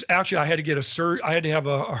actually, I had to have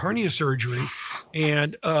a hernia surgery,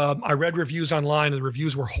 and I read reviews online, and the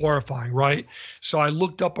reviews were horrifying, right? So I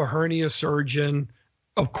looked up a hernia surgeon,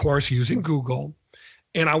 of course, using Google,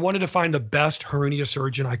 and I wanted to find the best hernia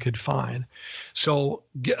surgeon I could find. So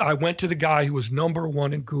I went to the guy who was number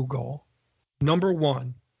one in Google, number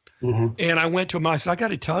one. Mm-hmm. And I went to him, and I said, I got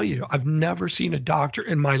to tell you, I've never seen a doctor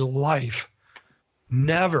in my life,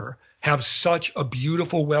 never have such a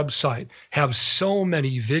beautiful website, have so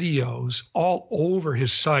many videos all over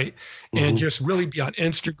his site, mm-hmm. and just really be on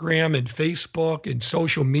Instagram and Facebook and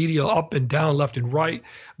social media up and down, left and right,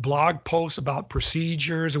 blog posts about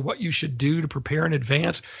procedures and what you should do to prepare in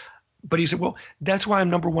advance. But he said, well, that's why I'm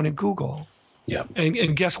number one in Google. Yeah.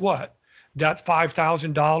 And guess what? That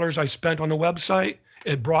 $5,000 I spent on the website,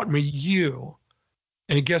 it brought me you.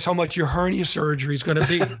 And guess how much your hernia surgery is going to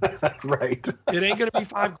be? Right. It ain't going to be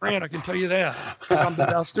 $5,000. I can tell you that, because I'm the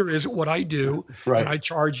best there is at what I do. Right. And I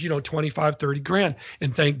charge, 25, 30 grand.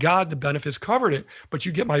 And thank God the benefits covered it. But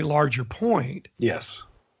you get my larger point. Yes.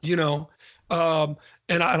 And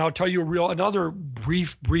I'll tell you another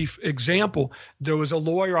brief example. There was a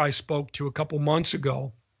lawyer I spoke to a couple months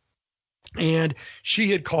ago, and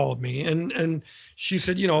she had called me and she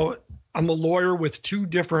said, I'm a lawyer with 2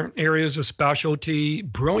 different areas of specialty,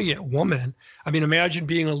 brilliant woman. I mean, imagine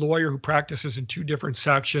being a lawyer who practices in 2 different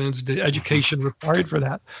sections, the education required for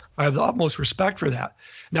that. I have the utmost respect for that.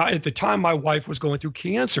 Now, at the time, my wife was going through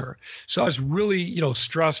cancer. So I was really,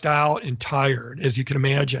 stressed out and tired, as you can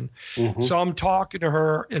imagine. Mm-hmm. So I'm talking to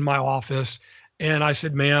her in my office, and I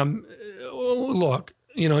said, ma'am, look,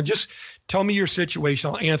 just tell me your situation.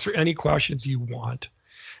 I'll answer any questions you want.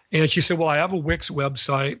 And she said, well, I have a Wix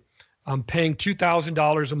website. I'm paying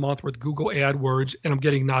 $2,000 a month with Google AdWords, and I'm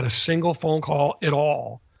getting not a single phone call at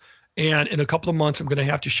all. And in a couple of months, I'm going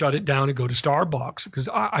to have to shut it down and go to Starbucks because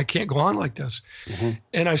I can't go on like this. Mm-hmm.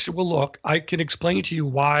 And I said, well, look, I can explain to you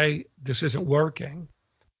why this isn't working.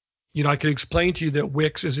 I can explain to you that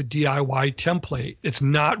Wix is a DIY template. It's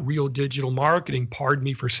not real digital marketing. Pardon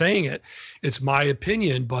me for saying it. It's my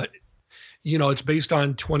opinion, but it's based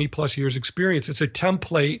on 20 plus years experience. It's a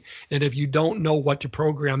template. And if you don't know what to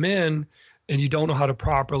program in and you don't know how to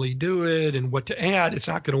properly do it and what to add, it's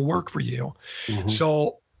not going to work for you. Mm-hmm.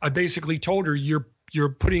 So I basically told her, you're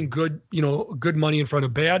putting good money in front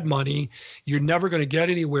of bad money. You're never going to get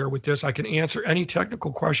anywhere with this. I can answer any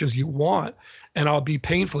technical questions you want, and I'll be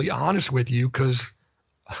painfully honest with you because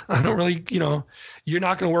I don't really, you're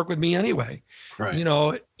not going to work with me anyway. Right.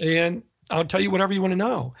 And I'll tell you whatever you want to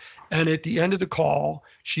know. And at the end of the call,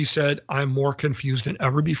 she said, I'm more confused than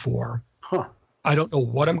ever before. Huh. I don't know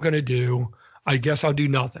what I'm going to do. I guess I'll do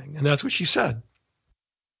nothing. And that's what she said.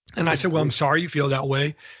 And I said, well, I'm sorry you feel that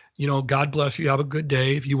way. God bless you. Have a good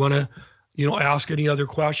day. If you want to, ask any other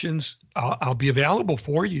questions, I'll be available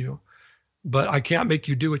for you. But I can't make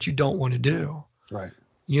you do what you don't want to do. Right.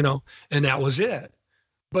 And that was it.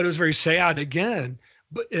 But it was very sad again.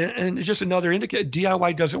 And it's just another indicator,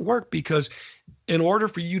 DIY doesn't work because in order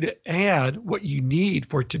for you to add what you need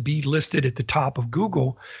for it to be listed at the top of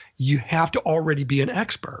Google, you have to already be an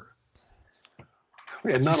expert.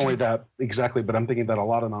 And not only that, exactly, but I'm thinking that a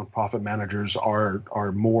lot of nonprofit managers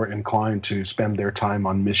are more inclined to spend their time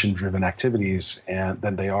on mission-driven activities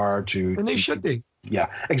than they are to. And they should be. Yeah,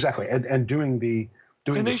 exactly. And doing the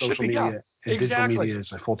social media and digital media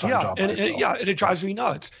is a full-time job. And it drives me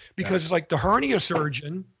nuts because it's like the hernia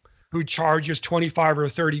surgeon who charges 25 or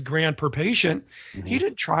 30 grand per patient. He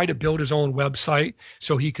didn't try to build his own website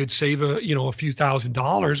so he could save a few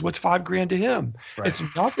 $1,000s. What's $5 grand to him? Right. It's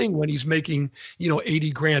nothing when he's making,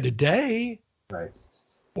 80 grand a day. Right.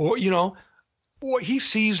 Or, or he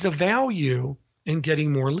sees the value in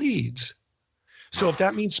getting more leads. So if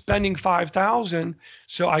that means spending 5,000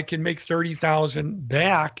 so I can make 30,000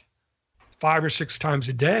 back 5 or 6 times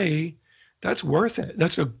a day, that's worth it.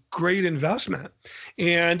 That's a great investment.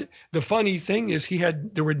 And the funny thing is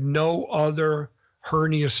there were no other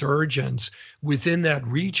hernia surgeons within that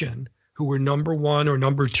region who were number 1 or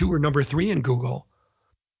number 2 or number 3 in Google.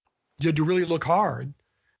 You had to really look hard.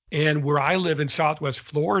 And where I live in Southwest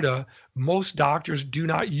Florida, most doctors do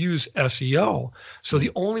not use SEO. So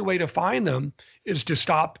the only way to find them is to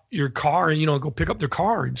stop your car and, go pick up their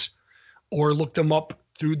cards or look them up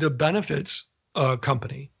through the benefits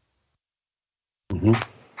company.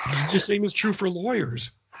 The same is true for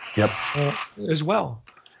lawyers. Yep. As well.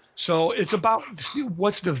 So it's about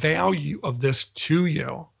what's the value of this to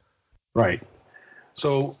you. Right.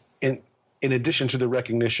 So in addition to the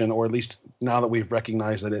recognition, or at least now that we've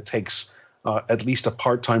recognized that it takes at least a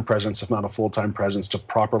part-time presence, if not a full-time presence, to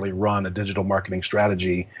properly run a digital marketing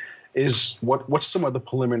strategy, what's some of the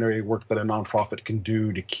preliminary work that a nonprofit can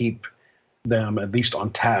do to keep them at least on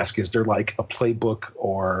task? Is there like a playbook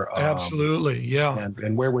or absolutely, yeah.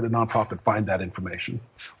 And where would a nonprofit find that information?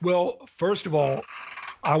 Well, first of all,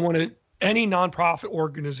 I want any nonprofit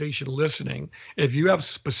organization listening, if you have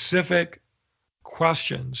specific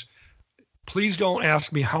questions, please don't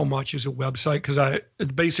ask me how much is a website, because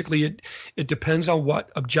it depends on what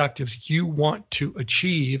objectives you want to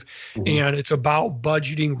achieve, and it's about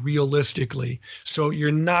budgeting realistically. So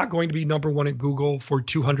you're not going to be number 1 at Google for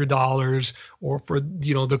 $200 or for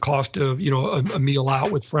the cost of a meal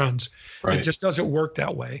out with friends. Right. It just doesn't work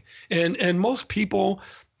that way. And most people,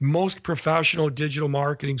 most professional digital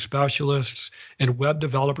marketing specialists and web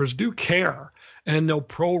developers do care, and they'll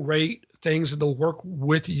prorate things and they'll work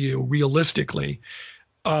with you realistically.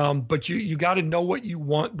 But you got to know what you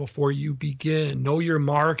want before you begin. Know your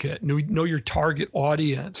market, know your target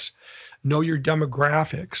audience, know your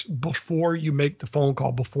demographics before you make the phone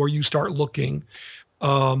call, before you start looking.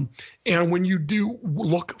 And when you do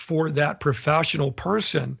look for that professional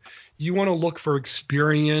person, you want to look for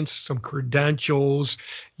experience, some credentials,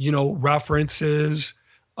 references,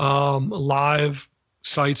 live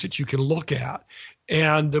sites that you can look at.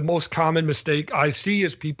 And the most common mistake I see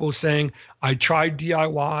is people saying, I tried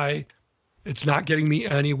DIY, it's not getting me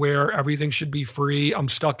anywhere, everything should be free, I'm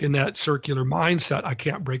stuck in that circular mindset, I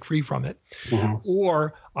can't break free from it.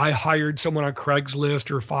 Or I hired someone on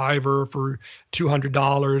Craigslist or Fiverr for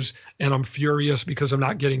 $200 and I'm furious because I'm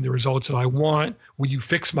not getting the results that I want. Will you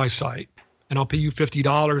fix my site? And I'll pay you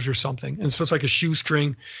 $50 or something. And so it's like a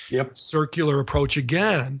shoestring circular approach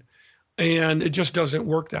again. And it just doesn't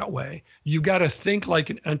work that way. You got to think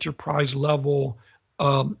like an enterprise level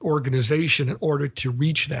organization in order to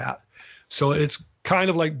reach that. So it's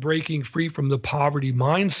kind of like breaking free from the poverty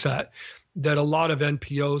mindset that a lot of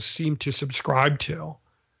NPOs seem to subscribe to,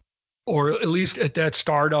 or at least at that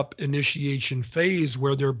startup initiation phase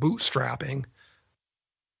where they're bootstrapping,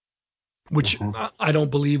 which I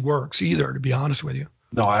don't believe works either, to be honest with you.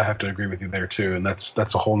 No, I have to agree with you there too. And that's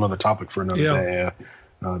a whole nother topic for another day.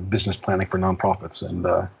 Business planning for nonprofits, and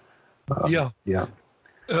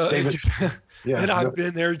David, and I've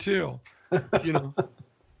been there too.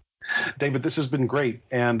 David, this has been great,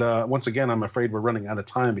 and once again, I'm afraid we're running out of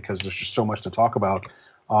time because there's just so much to talk about.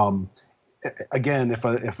 Again, if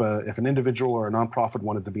an individual or a nonprofit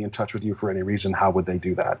wanted to be in touch with you for any reason, how would they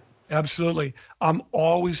do that? Absolutely. I'm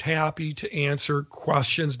always happy to answer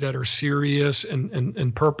questions that are serious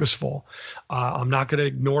and purposeful. I'm not going to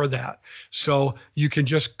ignore that. So you can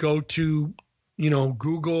just go to,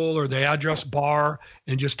 Google or the address bar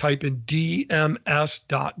and just type in dms.blue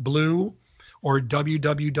or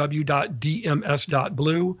www.dms.blue.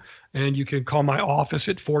 And you can call my office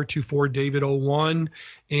at 424-DAVID01.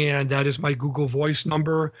 And that is my Google Voice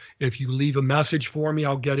number. If you leave a message for me,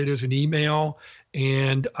 I'll get it as an email.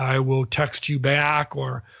 And I will text you back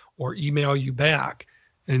or email you back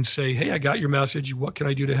and say, hey, I got your message. What can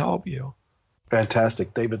I do to help you?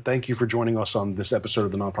 Fantastic. David, thank you for joining us on this episode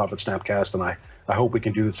of the Nonprofit Snapcast. And I hope we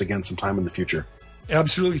can do this again sometime in the future.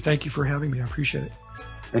 Absolutely. Thank you for having me. I appreciate it.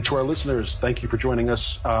 And to our listeners, thank you for joining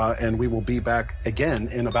us, and we will be back again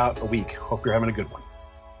in about a week. Hope you're having a good one.